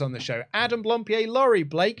 Andy is on the show. Adam Blompier, Laurie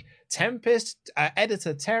Blake, Tempest,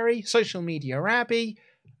 editor Terry, social media Abby,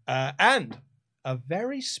 and a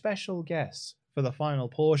very special guest for the final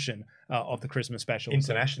portion of the Christmas special.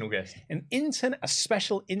 International guest. A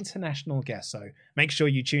special international guest. So make sure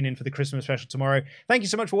you tune in for the Christmas special tomorrow. Thank you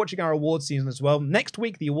so much for watching our award season as well. Next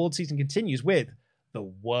week, the award season continues with the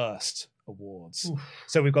worst awards. Oof.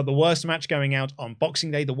 So we've got the worst match going out on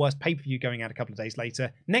Boxing Day, the worst pay-per-view going out a couple of days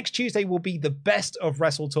later. Next Tuesday will be the best of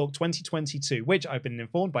Wrestle Talk 2022, which I've been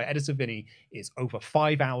informed by editor Vinny is over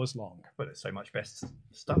 5 hours long. But it's so much best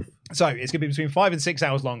stuff. So it's going to be between 5 and 6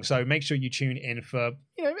 hours long. So make sure you tune in for,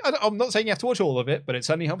 I'm not saying you have to watch all of it, but it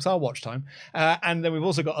certainly helps our watch time. And then we've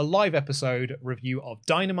also got a live episode review of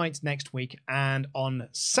Dynamite next week. And on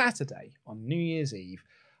Saturday, on New Year's Eve,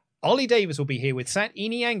 Ollie Davis will be here with Sat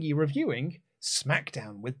Iniangi reviewing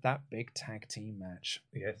SmackDown with that big tag team match.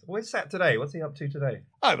 Yes. Where's Sat today? What's he up to today?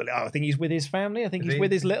 Oh, well, I think he's with his family. I think he's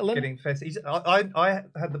with his little one. Getting festive. I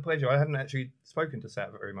had the pleasure. I hadn't actually spoken to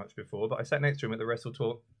Sat very much before, but I sat next to him at the Wrestle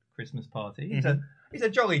Talk Christmas party. He's a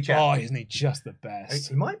jolly chap. Oh, isn't he just the best?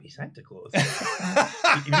 He might be Santa Claus.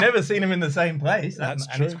 You've never seen him in the same place. That's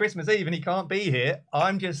true. And it's Christmas Eve and he can't be here.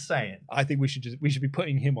 I'm just saying. I think we should be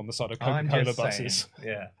putting him on the side of Coca-Cola buses.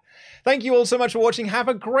 Yeah. Thank you all so much for watching. Have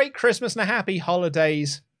a great Christmas and a happy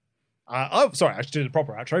holidays. I should do the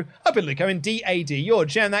proper outro. I've been Luke Owen, DAD, your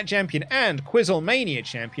Jam That Champion and Quizzlemania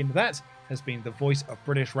champion. That has been the voice of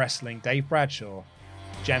British wrestling, Dave Bradshaw.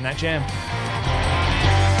 Jam That Jam.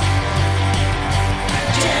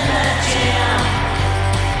 Jam That Jam.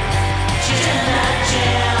 Jam That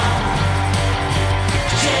Jam.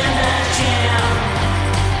 Jam That Jam.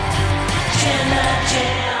 Jam That Jam.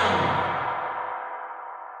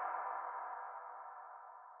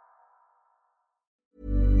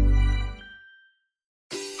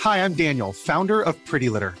 Hi, I'm Daniel, founder of Pretty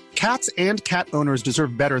Litter. Cats and cat owners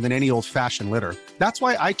deserve better than any old-fashioned litter. That's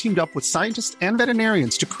why I teamed up with scientists and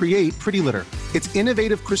veterinarians to create Pretty Litter. Its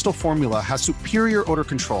innovative crystal formula has superior odor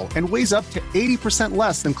control and weighs up to 80%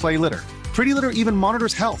 less than clay litter. Pretty Litter even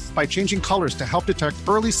monitors health by changing colors to help detect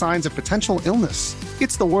early signs of potential illness.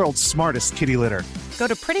 It's the world's smartest kitty litter. Go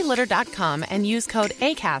to prettylitter.com and use code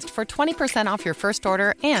ACAST for 20% off your first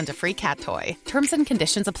order and a free cat toy. Terms and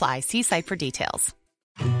conditions apply. See site for details.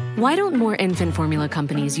 Why don't more infant formula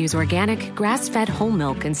companies use organic, grass-fed whole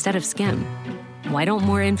milk instead of skim? Why don't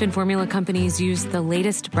more infant formula companies use the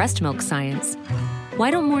latest breast milk science?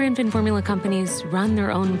 Why don't more infant formula companies run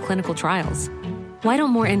their own clinical trials? Why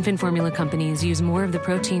don't more infant formula companies use more of the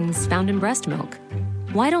proteins found in breast milk?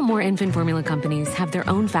 Why don't more infant formula companies have their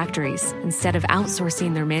own factories instead of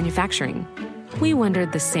outsourcing their manufacturing? We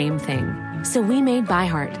wondered the same thing. So we made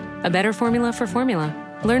ByHeart, a better formula for formula.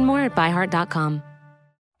 Learn more at byheart.com.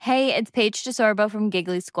 Hey, it's Paige DeSorbo from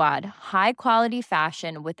Giggly Squad. High quality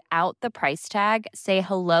fashion without the price tag. Say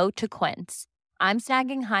hello to Quince. I'm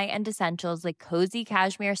snagging high-end essentials like cozy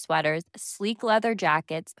cashmere sweaters, sleek leather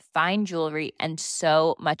jackets, fine jewelry, and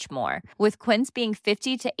so much more. With Quince being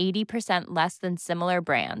 50 to 80% less than similar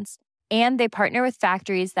brands. And they partner with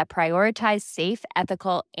factories that prioritize safe,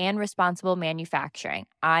 ethical, and responsible manufacturing.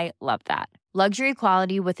 I love that. Luxury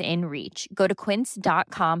quality within reach. Go to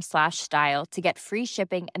quince.com/style to get free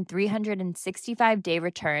shipping and 365-day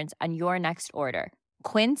returns on your next order.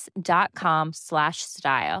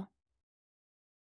 Quince.com/style.